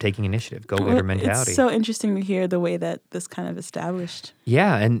 That's taking initiative. Go-getter mentality. It's so interesting to hear the way that this kind of established.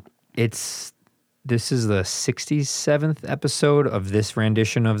 Yeah, and this is the 67th episode of this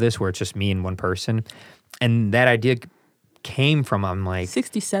rendition of this, where it's just me and one person. And that idea came from, I'm like...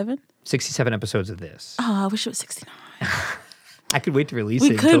 67? 67 episodes of this. Oh, I wish it was 69. I could wait to release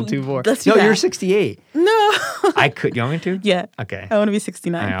it until 2-4. Let's No, do that. you're 68. No. I could. You want me to? Yeah. Okay. I want to be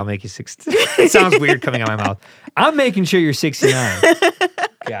 69. All right, I'll make you 60. It sounds weird coming out of my mouth. I'm making sure you're 69.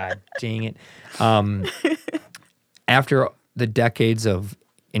 God dang it. After the decades of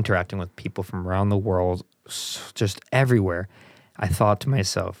interacting with people from around the world, just everywhere, I thought to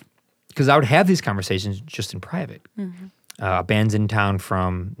myself, because I would have these conversations just in private. Bands in town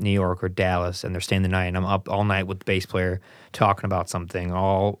from New York or Dallas, and they're staying the night, and I'm up all night with the bass player talking about something,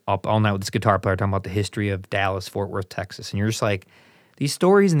 up all night with this guitar player talking about the history of Dallas, Fort Worth, Texas, and you're just like, these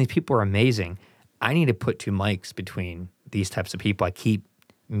stories and these people are amazing. I need to put two mics between these types of people I keep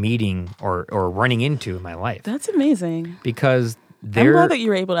meeting or running into in my life. That's amazing. Because I'm glad that you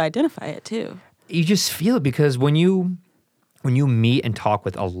were able to identify it too. You just feel it because when you meet and talk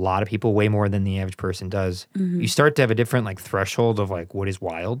with a lot of people, way more than the average person does, you start to have a different like threshold of like what is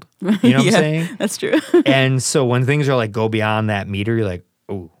wild. You know what I'm saying? That's true. And so when things are like go beyond that meter, you're like,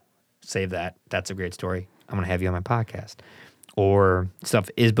 oh, save that. That's a great story. I'm gonna have you on my podcast. Or stuff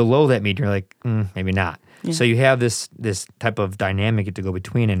is below that meter, you're like, maybe not. Yeah. So you have this type of dynamic to go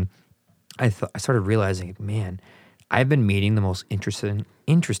between, and I started realizing, man, I've been meeting the most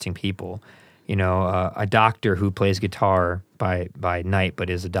interesting people. You know, a doctor who plays guitar by night but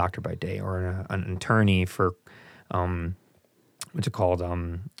is a doctor by day, or an attorney for what's it called,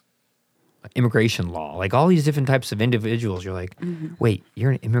 immigration law. Like all these different types of individuals. You're like, wait,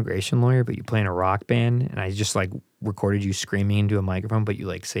 you're an immigration lawyer, but you play in a rock band, and I just like recorded you screaming into a microphone, but you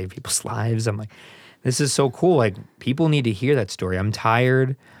like save people's lives. I'm like, this is so cool. Like people need to hear that story. I'm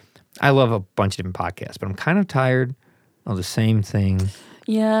tired. I love a bunch of different podcasts, but I'm kind of tired of the same thing.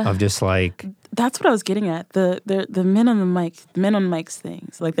 Yeah. Of just like... That's what I was getting at. The men on the mic, men on mics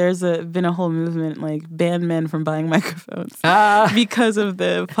things. Like there's been a whole movement like ban men from buying microphones because of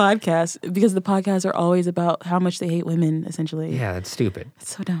the podcast. Because the podcasts are always about how much they hate women, essentially. Yeah, that's stupid.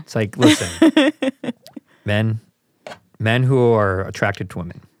 It's so dumb. It's like, listen, men who are attracted to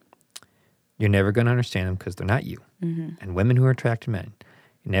women, you're never going to understand them because they're not you. And women who are attracted to men,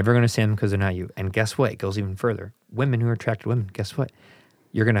 you're never going to understand them because they're not you. And guess what? It goes even further. Women who are attracted to women, guess what?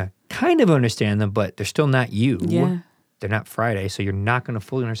 You're going to kind of understand them, but they're still not you. Yeah. They're not Friday, so you're not going to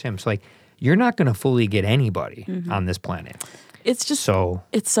fully understand them. So, like, you're not going to fully get anybody on this planet. It's just,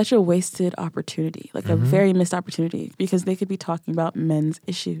 it's such a wasted opportunity, like a very missed opportunity, because they could be talking about men's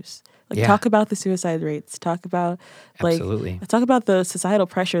issues. Like, talk about the suicide rates, talk about, talk about the societal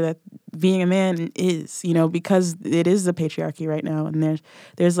pressure that being a man is, you know, because it is the patriarchy right now, and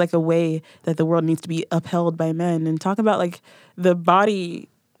there's like a way that the world needs to be upheld by men, and talk about like the body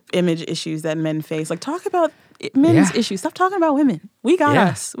image issues that men face. Like, talk about men's issues. Stop talking about women. We got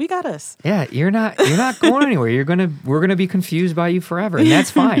us. We got us. Yeah, you're not going anywhere. We're gonna be confused by you forever, and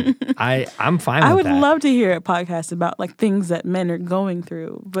that's fine. I'm fine with that. I would love to hear a podcast about like things that men are going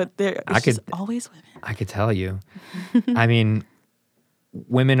through, but it's always women. I could tell you. I mean,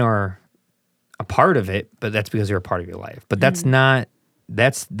 women are a part of it, but that's because they're a part of your life. But that's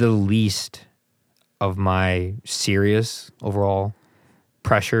the least of my serious overall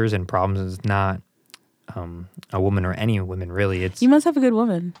pressures and problems. Is not a woman or any woman, really. You must have a good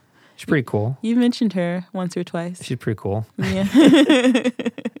woman. She's pretty cool. You mentioned her once or twice. She's pretty cool. Yeah.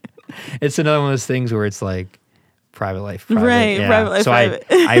 It's another one of those things where it's like private life. Private. Right, yeah. private life, so private.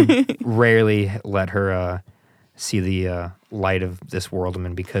 I rarely let her see the light of this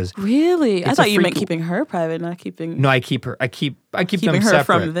world, because really, I thought you meant keeping her private, not keeping. No, I keep them her separate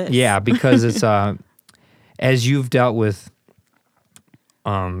from this. Yeah, because it's as you've dealt with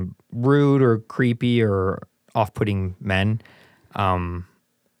rude or creepy or off-putting men.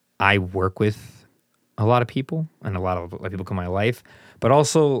 I work with a lot of people, and a lot of people come in my life, but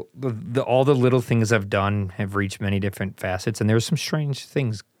also all the little things I've done have reached many different facets, and there's some strange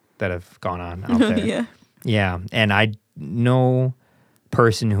things that have gone on out there. Yeah, and no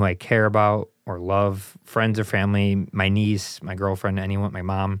person who I care about or love, friends or family, my niece, my girlfriend, anyone, my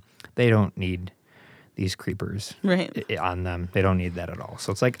mom, they don't need these creepers on them. They don't need that at all.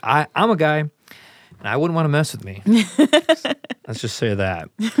 So it's like, I'm a guy, and I wouldn't want to mess with me. Let's just say that.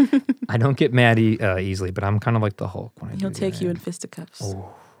 I don't get mad easily, but I'm kind of like the Hulk when I do. He'll take you in fisticuffs.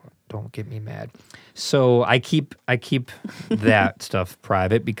 Oh, don't get me mad. So I keep that stuff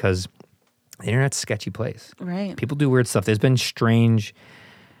private because the internet's a sketchy place. Right. People do weird stuff. There's been strange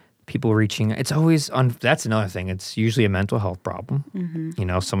people reaching. It's always that's another thing. It's usually a mental health problem. You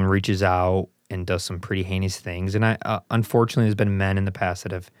know, someone reaches out and does some pretty heinous things. And unfortunately, there's been men in the past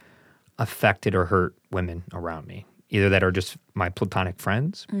that have affected or hurt women around me, either that are just my platonic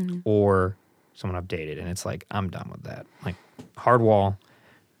friends or someone I've dated. And it's like, I'm done with that. Like, hard wall.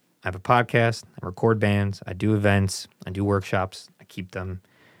 I have a podcast. I record bands. I do events. I do workshops. I keep them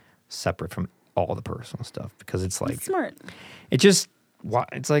separate from all the personal stuff because it's like... That's smart.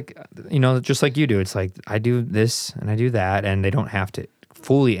 It's like, you know, just like you do. It's like, I do this and I do that, and they don't have to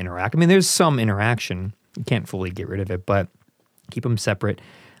fully interact. I mean, there's some interaction. You can't fully get rid of it, but keep them separate.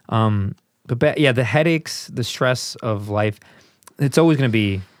 But the headaches, the stress of life, it's always going to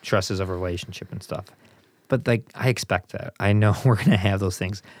be stresses of a relationship and stuff. But like, I expect that. I know we're going to have those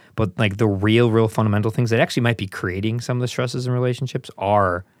things. But like the real fundamental things that actually might be creating some of the stresses in relationships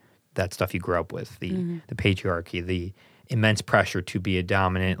are that stuff you grew up with, the patriarchy, the immense pressure to be a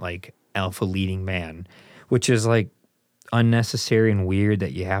dominant, like, alpha leading man, which is, like, unnecessary and weird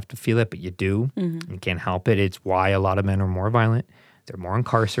that you have to feel it, but you do. You can't help it. It's why a lot of men are more violent. They're more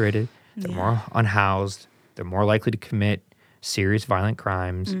incarcerated. They're more unhoused. They're more likely to commit serious violent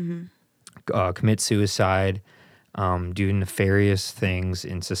crimes, commit suicide, do nefarious things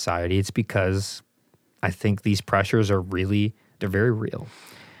in society. It's because I think these pressures are they're very real.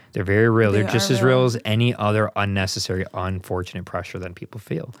 They're very real. They're just as real as any other unnecessary, unfortunate pressure that people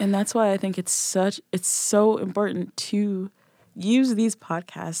feel. And that's why I think it's so important to use these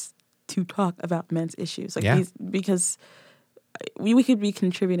podcasts to talk about men's issues. Because we could be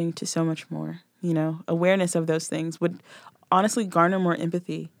contributing to so much more. You know, awareness of those things would honestly garner more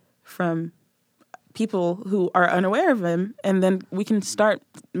empathy from people who are unaware of them, and then we can start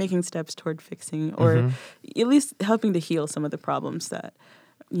making steps toward fixing or at least helping to heal some of the problems that,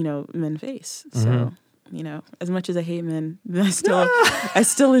 you know, men face. So, you know, as much as I hate men, I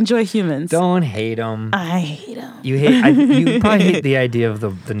still enjoy humans. Don't hate them. I hate them. You probably hate the idea of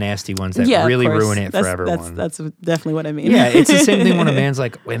the nasty ones that really ruin it for everyone. That's definitely what I mean. Yeah, it's the same thing when a man's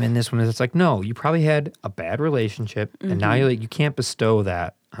like, women, this one is. It's like, no, you probably had a bad relationship, and now you can't bestow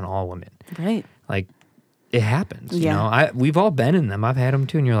that on all women. Right. Like, it happens. You know, we've all been in them. I've had them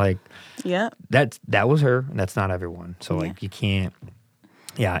too, and you're like, yeah, that was her. And that's not everyone. So like, you can't.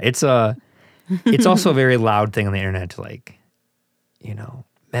 Yeah, it's also a very loud thing on the internet to, like, you know,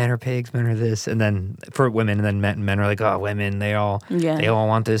 men are pigs, men are this, and then for women, and then men are like, oh, women, they all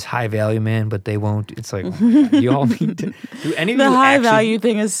want this high value man, but they won't. It's like, you all need to do any of the you high actually, value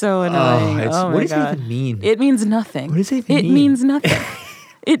thing is so annoying. What does it even mean? It means nothing. What does it even mean? It means nothing.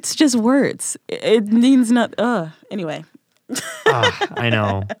 It's just words. It means not. Anyway. I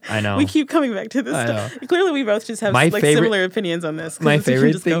know. We keep coming back to this. Clearly, we both just have similar opinions on this. My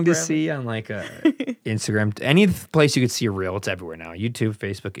favorite thing to see on like a Instagram, any place you could see a reel, it's everywhere now. YouTube,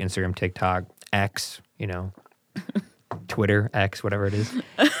 Facebook, Instagram, TikTok, X, you know, Twitter, X, whatever it is.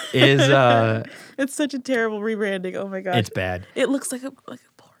 It's such a terrible rebranding. Oh my god, it's bad. It looks like a porn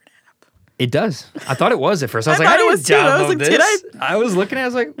app. It does. I thought it was at first. I was like, I didn't download this. I was looking at it, I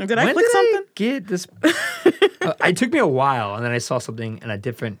was like, did I click something? Get this. It took me a while, and then I saw something in a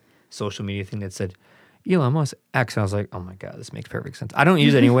different social media thing that said, Elon Musk X, and I was like, oh my god, this makes perfect sense. I don't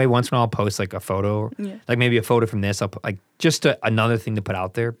use it anyway. Once in a while, I'll post like a photo, like maybe a photo from this, like just another thing to put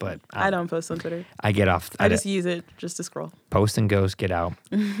out there. But I don't post on Twitter. I get off. I just use it just to scroll. Post and goes, get out.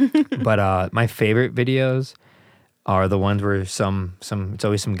 But my favorite videos are the ones where it's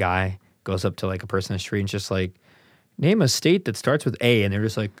always some guy goes up to like a person in the street and just like, name a state that starts with A, and they're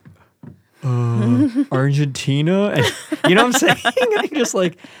just like, Argentina, and, you know what I'm saying? And just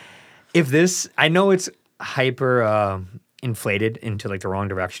like, if this, I know it's hyper inflated into like the wrong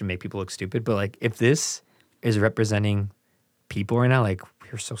direction to make people look stupid, but like if this is representing people right now, like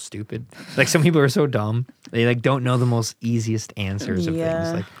we're so stupid. Like some people are so dumb. They like don't know the most easiest answers of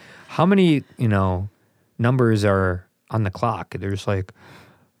things. Like how many, you know, numbers are on the clock? They're just like,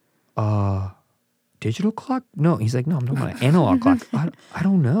 digital clock? No, he's like, no, I'm talking about an analog clock. I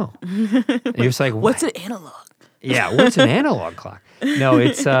don't know. And you're just like, what's an analog? Yeah, what's an analog clock? No,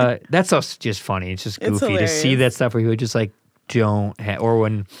 it's that's also just funny. It's just goofy to see that stuff where you would just like don't have, or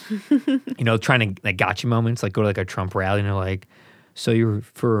when you know, trying to like gotcha moments, like go to like a Trump rally and they're like, so you're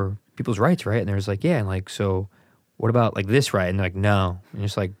for people's rights, right? And there's like, yeah, and like, so what about like this right? And they're like, no, and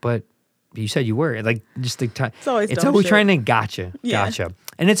it's like, but you said you were like, just the time. It's always trying to gotcha.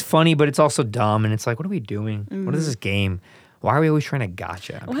 And it's funny, but it's also dumb. And it's like, what are we doing? What is this game? Why are we always trying to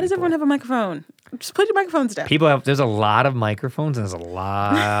gotcha? Why does everyone have a microphone? Just put your microphones down. There's a lot of microphones and there's a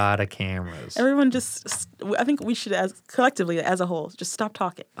lot of cameras. Everyone I think we should, collectively, as a whole, just stop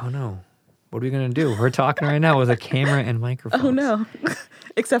talking. Oh no. What are we going to do? We're talking right now with a camera and microphones. Oh no.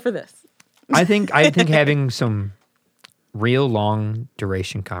 Except for this. I think having some real long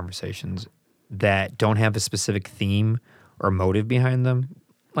duration conversations that don't have a specific theme or motive behind them,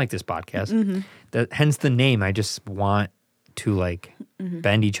 like this podcast, hence the name. I just want to like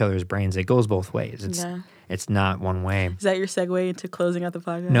bend each other's brains. It goes both ways. It's not one way. Is that your segue into closing out the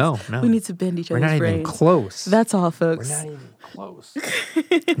podcast? No. We need to bend each other's brains. We're not even close. That's all, folks. We're not even close.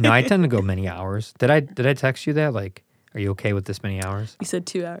 No, I tend to go many hours. Did I text you that? Like, are you okay with this many hours? You said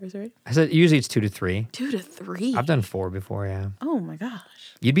 2 hours, right? I said usually it's 2 to 3. 2 to 3? I've done 4 before, yeah. Oh my gosh.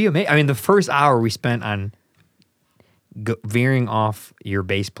 You'd be amazed. I mean, the first hour we spent on veering off your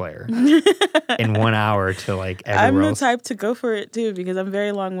bass player in 1 hour to like everywhere else. I'm the type to go for it too because I'm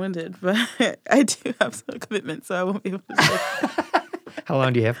very long-winded, but I do have some commitment, so I won't be able to say. How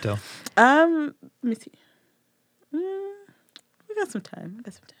long do you have till? Let me see. We got some time.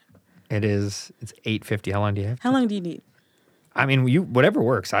 It's 8:50. How long do you have? How long do you need? I mean, whatever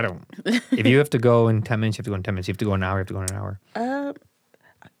works. I don't. If you have to go in 10 minutes, you have to go in 10 minutes. You have to go in an hour, you have to go in an hour.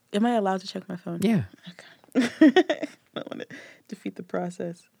 Am I allowed to check my phone? Yeah. Okay. I don't want to defeat the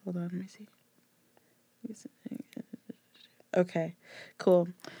process. Hold on, let me see. Okay, cool.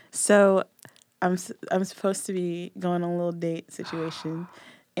 So I'm supposed to be going on a little date situation.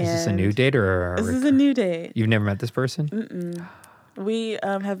 Is this a new date or this is a new date? You've never met this person? Mm-mm. We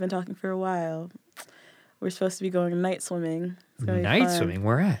have been talking for a while. We're supposed to be going night swimming. It's gonna be Night fun. swimming?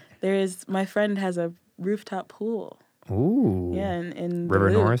 Where at? My friend has a rooftop pool. Ooh. Yeah, in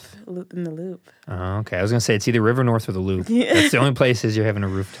River the Loop, North? in the Loop. Oh, okay. I was going to say it's either River North or the Loop. Yeah. That's the only places you're having a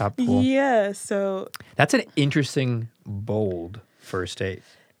rooftop pool. Yeah, so... That's an interesting, bold first date.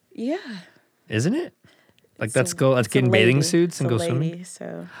 Yeah. Isn't it? Like, let's it's get in bathing lady. suits and it's go a lady, swimming?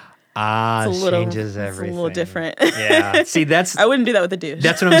 So Changes everything. It's a little different. Yeah. See, I wouldn't do that with a douche.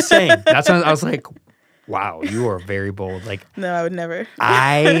 That's what I'm saying. That's what I was like, wow, you are very bold. Like, No, I would never.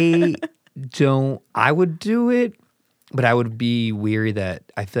 I would do it, but I would be weary that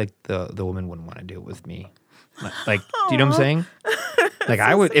I feel like the woman wouldn't want to do it with me. Like, do you know what I'm saying? Like,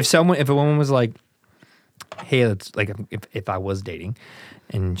 I would, if a woman was like, hey, let's, like, if I was dating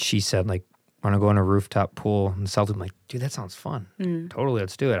and she said, like, want to go in a rooftop pool in the South, I'm like, dude, that sounds fun. Totally,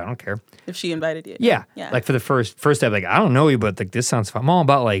 let's do it. I don't care. If she invited you. Yeah. Like, for the first step, like, I don't know you, but, like, this sounds fun. I'm all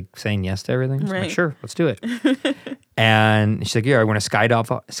about, like, saying yes to everything. So I'm like, Right. sure, let's do it. And she's like, yeah, I want to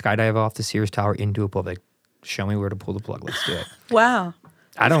skydive off the Sears Tower into a pool. Like, show me where to pull the plug. Let's do it. Wow.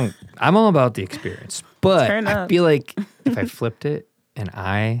 I'm all about the experience. But Turn I up. feel like if I flipped it and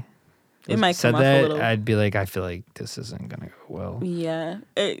It might said come off that, a little. I'd be like, I feel like this isn't going to go well. Yeah.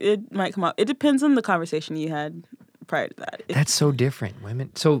 It might come off. It depends on the conversation you had prior to that. That's so different.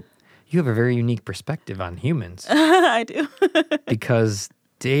 Women. So you have a very unique perspective on humans I do. because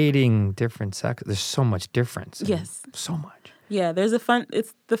dating different sex, there's so much difference. Yes. So much. Yeah,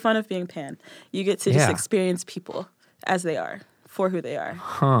 it's the fun of being pan. You get to just Yeah. experience people as they are, for who they are.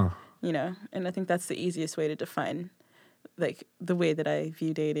 Huh. You know, and I think that's the easiest way to define, like, the way that I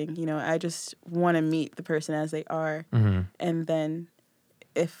view dating. You know, I just want to meet the person as they are, and then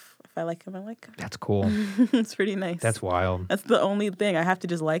if I like them, I like them. That's cool. It's pretty nice. That's wild. That's the only thing. I have to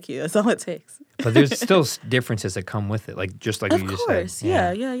just like you. That's all it takes. But there's still differences that come with it, like just like Of you just course.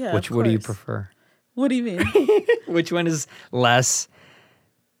 said. Yeah. What do you prefer? What do you mean? Which one is less?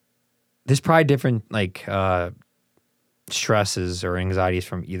 There's probably different like stresses or anxieties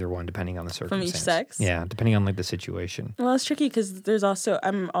from either one, depending on the circumstance. From each sex? Yeah, depending on like the situation. Well, it's tricky because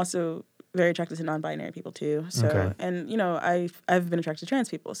I'm also very attracted to non-binary people too. So, Okay. and you know, I've been attracted to trans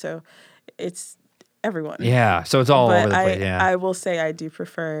people. So, it's everyone. Yeah, so it's all But over the place. Yeah. I will say I do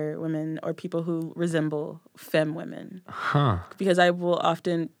prefer women or people who resemble femme women Huh. because I will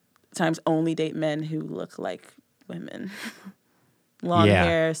oftentimes only date men who look like women. Long Yeah.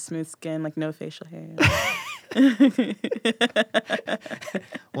 hair, smooth skin, like no facial hair.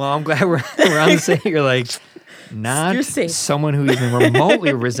 Well, I'm glad we're on the same. You're like not You're safe. someone who even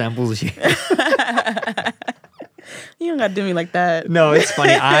remotely resembles you. You don't gotta do me like that. No, it's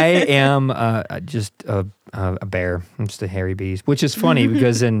funny. I am just a bear. I'm just a hairy beast, which is funny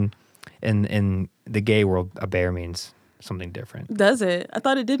because in the gay world, a bear means something different. Does it? I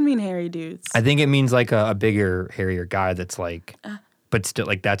thought it did mean hairy dudes. I think it means like a bigger, hairier guy that's like, but still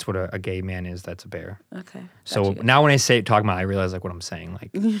like that's what a gay man is. That's a bear. Okay. So Gotcha. now when I say talk about, it, I realize like what I'm saying.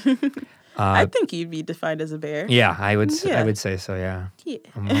 Like, I think you'd be defined as a bear. yeah, I would Yeah. say so. Yeah, Yeah.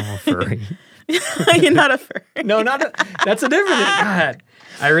 I'm a furry. You're not a furry. No, that's a different thing. God,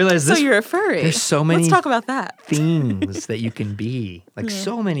 I realize So this. you're a furry. There's so many Let's talk about that. things that you can be. Like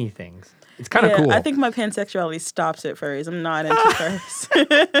so many things. It's kind of Yeah, cool. I think my pansexuality stops at furries. I'm not into furries.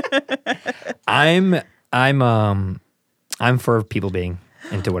 I'm for people being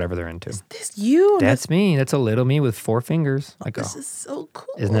into whatever they're into. This you? That's me. That's a little me with 4 fingers. Like, This is so cool.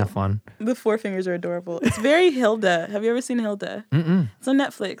 isn't that fun? The 4 fingers are adorable. It's very Hilda. Have you ever seen Hilda? Mm-mm. It's on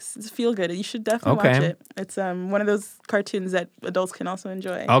Netflix. It's feel good. You should definitely watch Okay. it. It's one of those cartoons that adults can also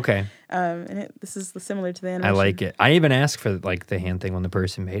enjoy. Okay. And this is similar to the I animation. like it. I even asked for like the hand thing when the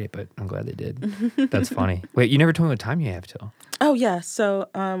person made it, but I'm glad they did. That's funny. Wait, you never told me what time you have till. Oh yeah. So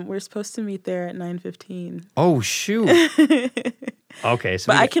we're supposed to meet there at 9:15. Oh shoot. Okay, so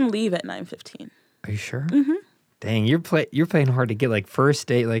But I can leave at 9:15. are you sure? Mm-hmm. Dang, you're playing hard to get like first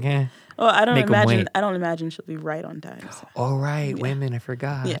date, like Well, I don't Make 'em imagine. wait. I don't imagine she'll be right on time. So. all right, women, I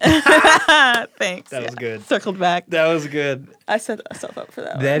forgot. Yeah. Thanks. That was good. Circled back. That was good. I set myself up for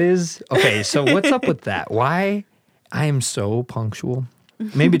that. That is okay. So what's up with that? Why I am so punctual?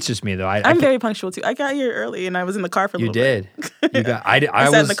 Maybe it's just me though. I'm very punctual too. I got here early and I was in the car for a You little bit. did. You got. I I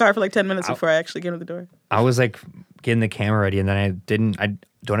sat was in the car for like 10 minutes before I actually get in the door. I was like getting the camera ready, and then I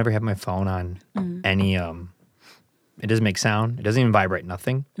don't ever have my phone on any it doesn't make sound. It doesn't even vibrate,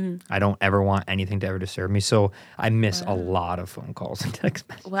 nothing. I don't ever want anything to ever disturb me. So I miss a lot of phone calls and text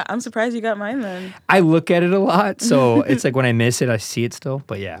messages. Well, I'm surprised you got mine then. I look at it a lot. So it's like when I miss it, I see it still.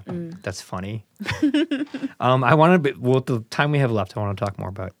 But yeah, that's funny. I want to, with the time we have left, I want to talk more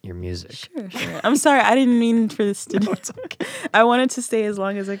about your music. Sure. I'm sorry. I didn't mean for this to No, it's okay. I wanted to stay as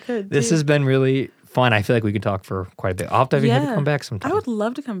long as I could. This has been really fun. I feel like we could talk for quite a bit. I'll have to have you come back sometime. I would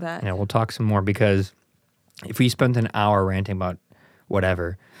love to come back. Yeah, we'll talk some more because if we spent an hour ranting about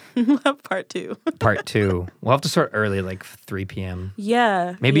whatever. We'll have part 2. Part 2. We'll have to start early, like 3 p.m.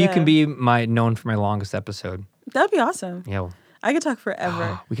 Yeah. Maybe you can be known for my longest episode. That'd be awesome. Yeah. I could talk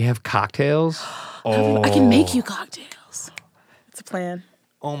forever. We can have cocktails. I can make you cocktails. It's a plan.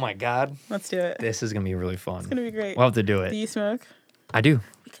 Oh my God. Let's do it. This is going to be really fun. It's going to be great. We'll have to do it. Do you smoke? I do.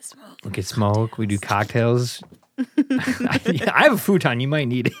 We can smoke. We can smoke. We do cocktails. I have a futon. You might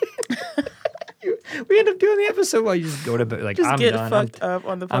need it. We end up doing the episode while you just go to bed. Like, just I'm get done. fucked up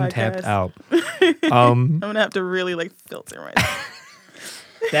on the podcast. I'm tapped out. I'm going to have to really like filter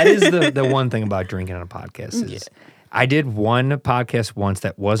myself. That is the one thing about drinking on a podcast is I did one podcast once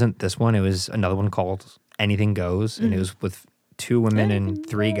that wasn't this one. It was another one called Anything Goes. And it was with 2 women and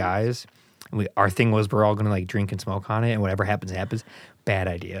 3 guys. And our thing was we're all going to like drink and smoke on it. And whatever happens, happens. Bad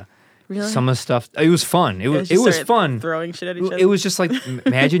idea. Really? Some of the stuff, it was fun. It was fun. Throwing shit at each other. It was just like,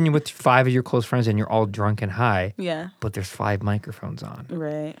 imagine you're with 5 of your close friends and you're all drunk and high. Yeah. But there's 5 microphones on.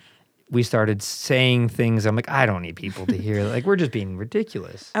 Right. We started saying things. I'm like, I don't need people to hear. Like, we're just being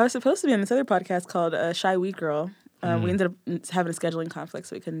ridiculous. I was supposed to be on this other podcast called Shy Weed Girl. We ended up having a scheduling conflict,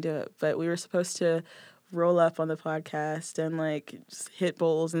 so we couldn't do it. But we were supposed to roll up on the podcast and like just hit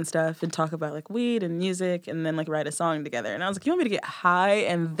bowls and stuff and talk about like weed and music and then like write a song together. And I was like, you want me to get high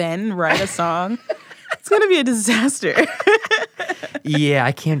and then write a song? It's going to be a disaster. Yeah,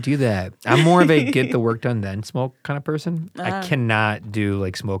 I can't do that. I'm more of a get the work done then smoke kind of person. I cannot do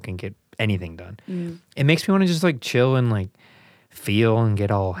like smoke and get anything done. It makes me want to just like chill and like feel and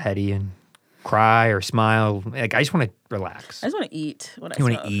get all heady and cry or smile. Like, I just want to relax. I just want to eat when I You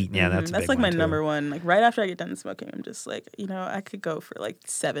smoke. want to eat? Yeah, that's a that's big like my one, too. number one. Like right after I get done smoking, I'm just like, I could go for like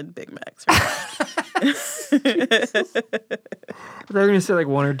 7 Big Macs. Right They're going to say like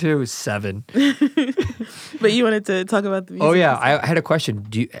 1 or 2, 7. But you wanted to talk about the music. Oh, yeah. I had a question.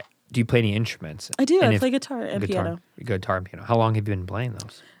 Do you play any instruments? I do. I play guitar and piano. Guitar and piano. How long have you been playing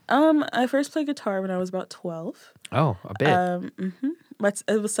those? I first played guitar when I was about 12. Oh, a bit. But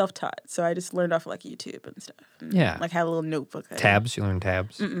it was self-taught, so I just learned off like YouTube and stuff. And, Yeah. like had a little notebook. Tabs? You learned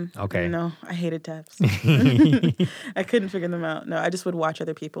tabs? Okay. No, I hated tabs. I couldn't figure them out. No, I just would watch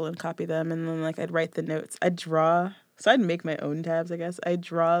other people and copy them, and then like I'd write the notes. I'd draw. So I'd make my own tabs, I guess. I'd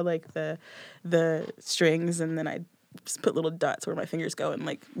draw like the strings, and then I'd just put little dots where my fingers go and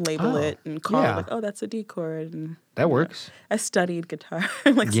like label it and call it like, oh, that's a D chord. And that works. I studied guitar,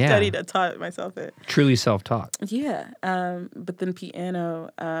 studied, I taught myself it. Truly self-taught. Yeah. But then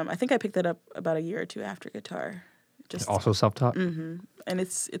piano, I think I picked that up about a year or 2 after guitar. Just also self-taught? Mm-hmm. And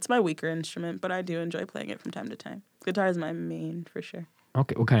it's my weaker instrument, but I do enjoy playing it from time to time. Guitar is my main for sure.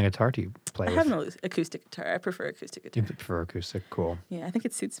 Okay. What kind of guitar do you play with? I have an acoustic guitar. I prefer acoustic guitar. You prefer acoustic? Cool. Yeah, I think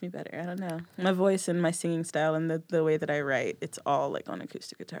it suits me better. I don't know. My voice and my singing style and the way that I write, it's all like on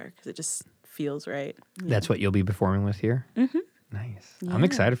acoustic guitar because it just feels right. Yeah. That's what you'll be performing with here? Mm-hmm. Nice. Yeah. I'm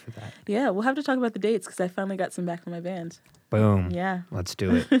excited for that. Yeah, we'll have to talk about the dates because I finally got some back from my band. Boom. Yeah. Let's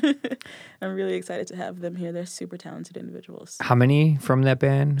do it. I'm really excited to have them here. They're super talented individuals. How many from that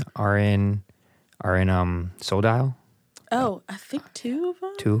band are in Soul Dial? Oh, I think 2 of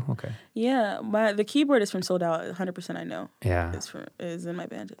them. 2? Okay. Yeah, the keyboard is from Sold Out. 100% I know. Yeah. Is in my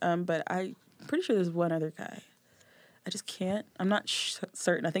band. But I'm pretty sure there's one other guy. I just can't. I'm not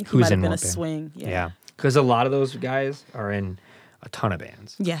certain. I think he might have been a swing. Yeah. Because a lot of those guys are in a ton of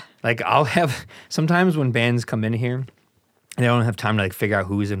bands. Yeah. Like I'll have sometimes when bands come in here, they don't have time to like figure out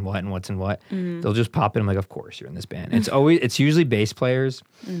who's in what and what's in what. They'll just pop in. I'm like, of course you're in this band. It's usually bass players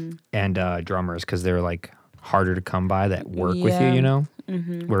and drummers because they're like harder to come by that work with you,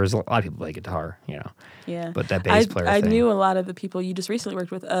 Whereas a lot of people play guitar, Yeah. But that bass player I thing. knew a lot of the people you just recently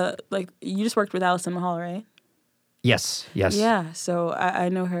worked with. You just worked with Allison Mahal, right? Yes. Yeah. So I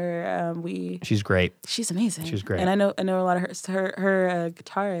know her. She's great. She's amazing. She's great. And I know a lot of her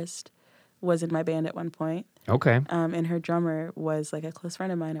guitarist was in my band at one point. Okay. And her drummer was like a close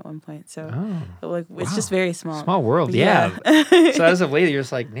friend of mine at one point. So it's just very small. Small world, yeah. So as of late, you're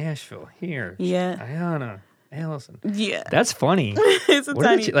just like Nashville here. Yeah. Ayana. Hey, listen. Yeah. That's funny. It's a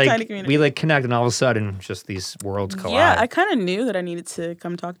tiny community. We like connect, and all of a sudden, just these worlds collide. Yeah, I kind of knew that I needed to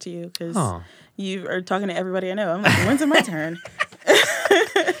come talk to you because you are talking to everybody I know. I'm like, when's it my turn?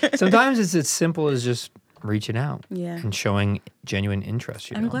 Sometimes it's as simple as just reaching out and showing genuine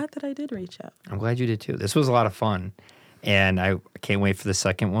interest. I'm glad that I did reach out. I'm glad you did too. This was a lot of fun. And I can't wait for the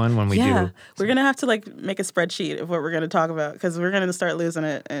second one when we do. Yeah, we're going to have to like make a spreadsheet of what we're going to talk about because we're going to start losing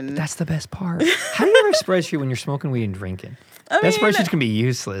it. And that's the best part. How do you have a spreadsheet when you're smoking weed and drinking? That spreadsheet's going to be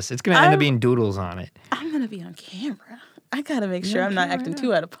useless. It's going to end up being doodles on it. I'm going to be on camera. I got to make sure I'm not acting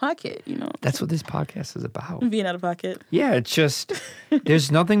too out of pocket, you know. That's what this podcast is about. Being out of pocket. Yeah, it's just,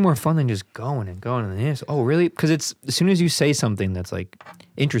 there's nothing more fun than just going and going and this. Oh, really? Because it's, as soon as you say something that's like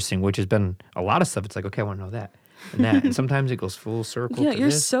interesting, which has been a lot of stuff, it's like, okay, I want to know that. And that, and sometimes it goes full circle. Yeah, you're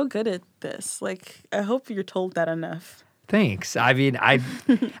so good at this. Like, I hope you're told that enough. Thanks. I mean, I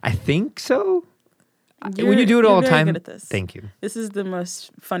think so. When you do it all the time, good at this. Thank you. This is the most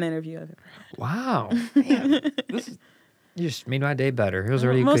fun interview I've ever had. Wow, man, you just made my day better. It was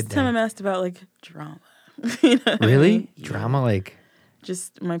already a good day. Most of the time, I'm asked about like drama. You know really? I mean? Drama, like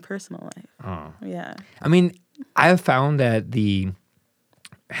just my personal life. Oh, yeah. I mean, I've found that the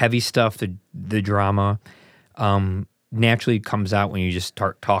heavy stuff, the drama. Naturally comes out when you just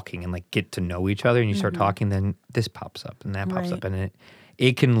start talking and like get to know each other and you start talking, then this pops up and that pops up and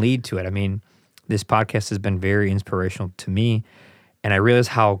it can lead to it. I mean, this podcast has been very inspirational to me and I realize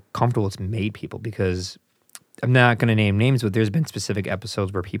how comfortable it's made people because I'm not going to name names, but there's been specific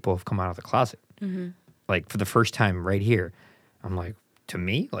episodes where people have come out of the closet. Like for the first time right here. I'm like, to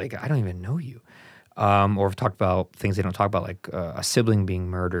me? Like, I don't even know you. Or I've talked about things they don't talk about, like a sibling being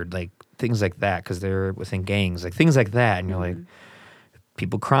murdered, like things like that, because they're within gangs, like things like that. And you're like,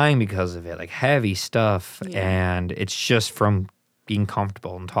 people crying because of it, like heavy stuff. Yeah. And it's just from being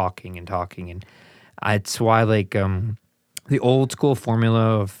comfortable and talking. And it's why, like, the old school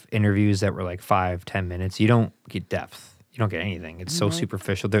formula of interviews that were like 5-10 minutes, you don't get depth. You don't get anything. It's so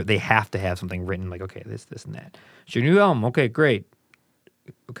superficial. They have to have something written, like, okay, this, and that. It's your new album. Okay, great.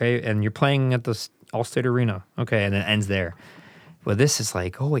 Okay, and you're playing at the Allstate Arena. Okay, and it ends there. Well, this is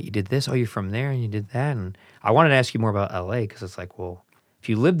like, oh, wait, you did this? Oh, you're from there and you did that? And I wanted to ask you more about L.A. because it's like, well, if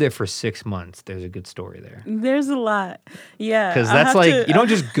you lived there for 6 months, there's a good story there. There's a lot. Yeah. Because that's like, you don't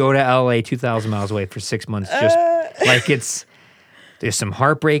just go to L.A. 2,000 miles away for 6 months. Just like there's some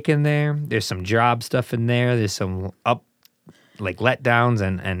heartbreak in there. There's some job stuff in there. There's some letdowns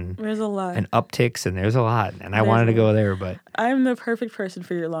and there's a lot and upticks and there's a lot and I wanted to go there, but I'm the perfect person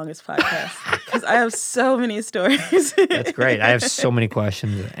for your longest podcast because I have so many stories. That's great. I have so many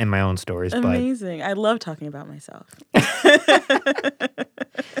questions and my own stories. Amazing. I love talking about myself.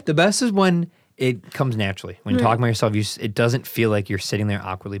 The best is when it comes naturally. When you're talking about yourself, it doesn't feel like you're sitting there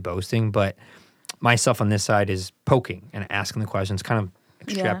awkwardly boasting, but myself on this side is poking and asking the questions, kind of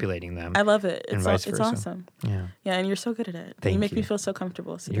extrapolating them. I love it. It's awesome. Yeah. Yeah, and you're so good at it. Thank you make you. me feel so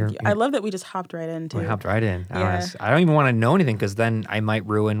comfortable. So thank you. I love that we just hopped right in, too. We hopped right in. Yeah. I don't even want to know anything because then I might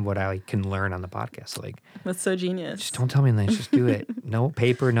ruin what I can learn on the podcast. Like, that's so genius. Just don't tell me anything. Just do it. No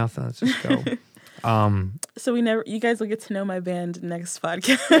paper, nothing. Let's just go. So you guys will get to know my band next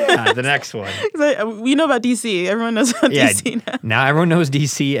podcast. Yeah, the next one. We know about DC. Everyone knows about DC now. Now everyone knows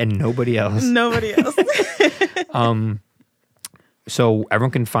DC and nobody else. Nobody else. So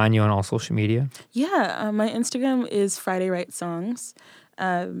everyone can find you on all social media? Yeah. My Instagram is Friday Write Songs.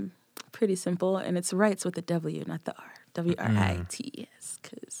 Pretty simple. And it's Writes with a W, not the R. W-R-I-T-E-S.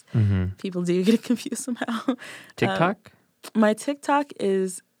 Because people do get it confused somehow. TikTok? My TikTok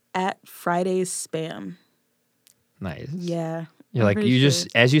is at Friday's Spam. Nice. Yeah. You're like,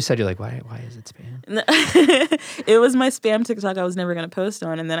 as you said, you're like, why is it spam? It was my spam TikTok I was never going to post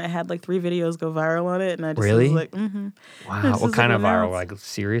on. And then I had like 3 videos go viral on it. And I just was like, Wow. What kind of viral? Like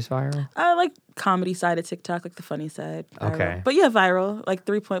serious viral? Like comedy side of TikTok, like the funny side. Viral. Okay. But yeah, viral, like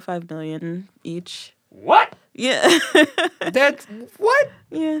 3.5 million each. What? Yeah. That's, what?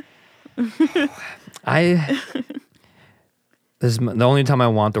 Yeah. This is the only time I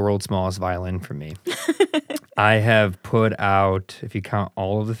want the world's smallest violin for me. I have put out, if you count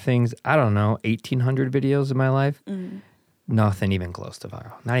all of the things, I don't know, 1,800 videos in my life. Nothing even close to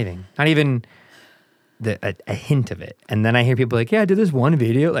viral. Not even a hint of it. And then I hear people like, yeah, I did this one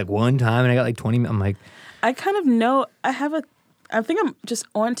video like one time and I got like 20. I'm like, I kind of know. I think I'm just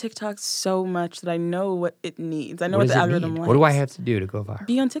on TikTok so much that I know what it needs. I know what the algorithm likes. What do I have to do to go viral?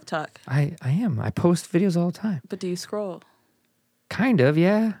 Be on TikTok. I am. I post videos all the time. But do you scroll? Kind of,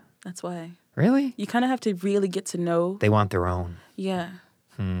 yeah. That's why. Really? You kind of have to really get to know. They want their own. Yeah.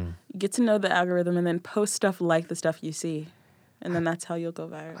 Get to know the algorithm and then post stuff like the stuff you see. And then that's how you'll go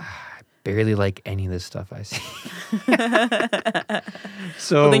viral. barely like any of this stuff I see.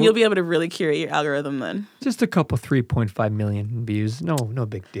 So Well, then you'll be able to really curate your algorithm then. just a couple 3.5 million views. No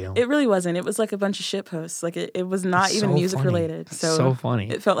big deal. It really wasn't. It was like a bunch of shit posts. Like it was not It's even so music funny. related. It's So so funny.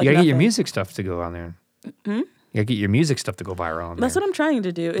 It felt like you gotta get your nothing. music stuff to go on there. You gotta get your music stuff to go viral on That's there. what I'm trying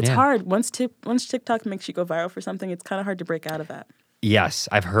to do. It's Yeah. hard. Once TikTok makes you go viral for something, it's kind of hard to break out of that. Yes,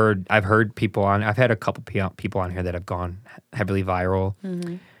 I've heard people on. I've had a couple people on here that have gone heavily viral.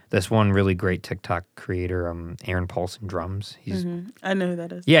 This one really great TikTok creator, Aaron Paulson Drums. He's I know who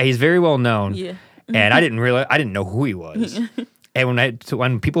that is. yeah, he's very well known. Yeah. And I didn't know who he was. And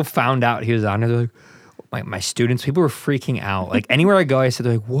when people found out he was on there, they're like, my students, people were freaking out. Like anywhere I go, I said,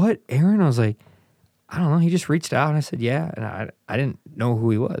 they're like, what, Aaron? I was like, I don't know. He just reached out and I said, yeah. And I didn't know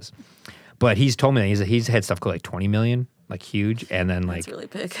who he was. But he's told me that he's had stuff go like 20 million, like huge. And then like, That's really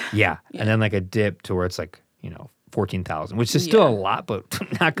big. yeah. And then like a dip to where it's like, 14,000, which is still a lot, but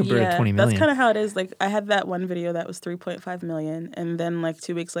not compared to 20 million. That's kind of how it is. Like I had that one video that was 3.5 million, and then like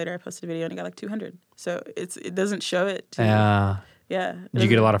 2 weeks later, I posted a video and it got like 200. So it doesn't show it. Yeah. Did you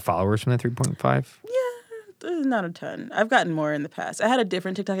get a lot of followers from that 3.5? Yeah, not a ton. I've gotten more in the past. I had a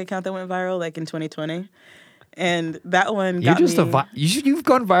different TikTok account that went viral like in 2020, and that one got me. You've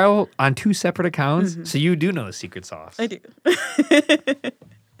gone viral on 2 separate accounts, so you do know the secret sauce. I do.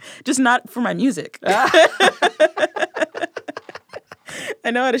 Just not for my music.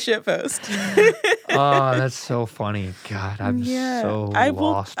 I know how to shit post. Oh, that's so funny. God, I'm so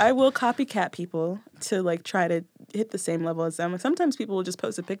lost. I will copycat people to like try to hit the same level as them. Sometimes people will just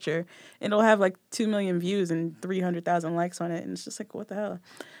post a picture and it'll have like 2 million views and 300,000 likes on it, and it's just like, what the hell?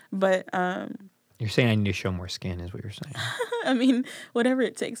 But You're saying I need to show more skin, is what you're saying. I mean, whatever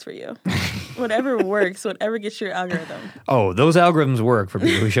it takes for you, whatever works, whatever gets your algorithm. Oh, those algorithms work for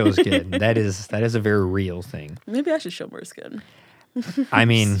people who show skin. That is a very real thing. Maybe I should show more skin. I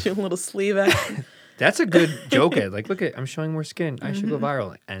mean, Show a little sleeve out. that's a good joke. Like, look I'm showing more skin. I should go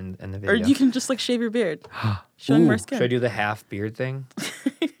viral. And the video. Or you can just like shave your beard. Showing more skin. Should I do the half beard thing?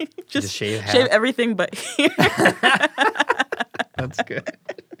 Just shave half? Shave everything but here. That's good.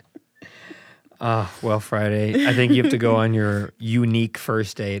 Well, Friday, I think you have to go on your unique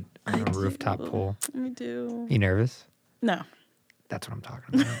first date on a rooftop pool. I do. You nervous? No. That's what I'm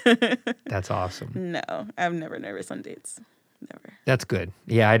talking about. That's awesome. No. I'm never nervous on dates. Never. That's good.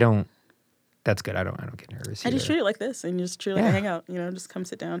 Yeah, I don't. That's good. I don't get nervous. I just either. treat it like this and just treat it like a hangout. Just come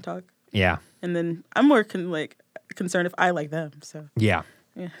sit down, talk. Yeah. And then I'm more concerned if I like them. So. Yeah.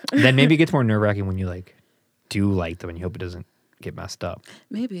 Yeah. Then maybe it gets more nerve wracking when you do like them and you hope it doesn't get messed up.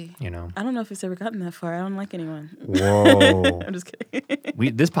 Maybe. You know. I don't know if it's ever gotten that far. I don't like anyone. Whoa. I'm just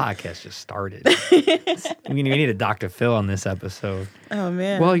kidding. This podcast just started. We need a Dr. Phil on this episode. Oh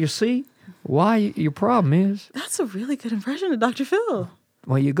man. Well, you see, why your problem is. That's a really good impression of Dr. Phil.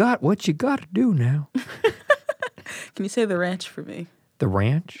 Well, you got what you got to do now. Can you say the ranch for me? The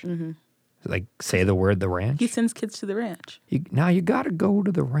ranch? Mm-hmm. Like, say the word the ranch? He sends kids to the ranch. Now you got to go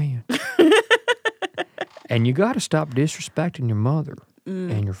to the ranch. And you got to stop disrespecting your mother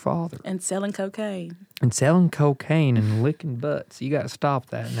and your father. And selling cocaine. And selling cocaine and licking butts. You got to stop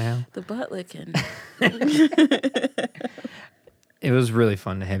that now. The butt licking. It was really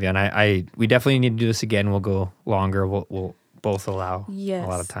fun to have you. And we definitely need to do this again. We'll go longer. We'll both allow a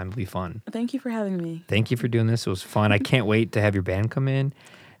lot of time. It'll be fun. Thank you for having me. Thank you for doing this. It was fun. I can't wait to have your band come in.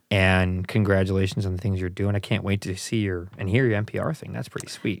 And congratulations on the things you're doing. I can't wait to see and hear your NPR thing. That's pretty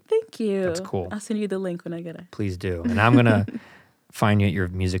sweet. Thank you. That's cool. I'll send you the link when I get it. Please do. And I'm going to find you at your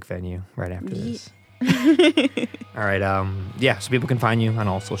music venue right after this. All right. So people can find you on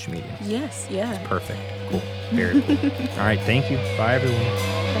all social media. Yes, yeah. Perfect. Cool. Very cool. All right. Thank you. Bye, everyone.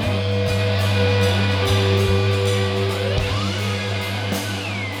 Bye.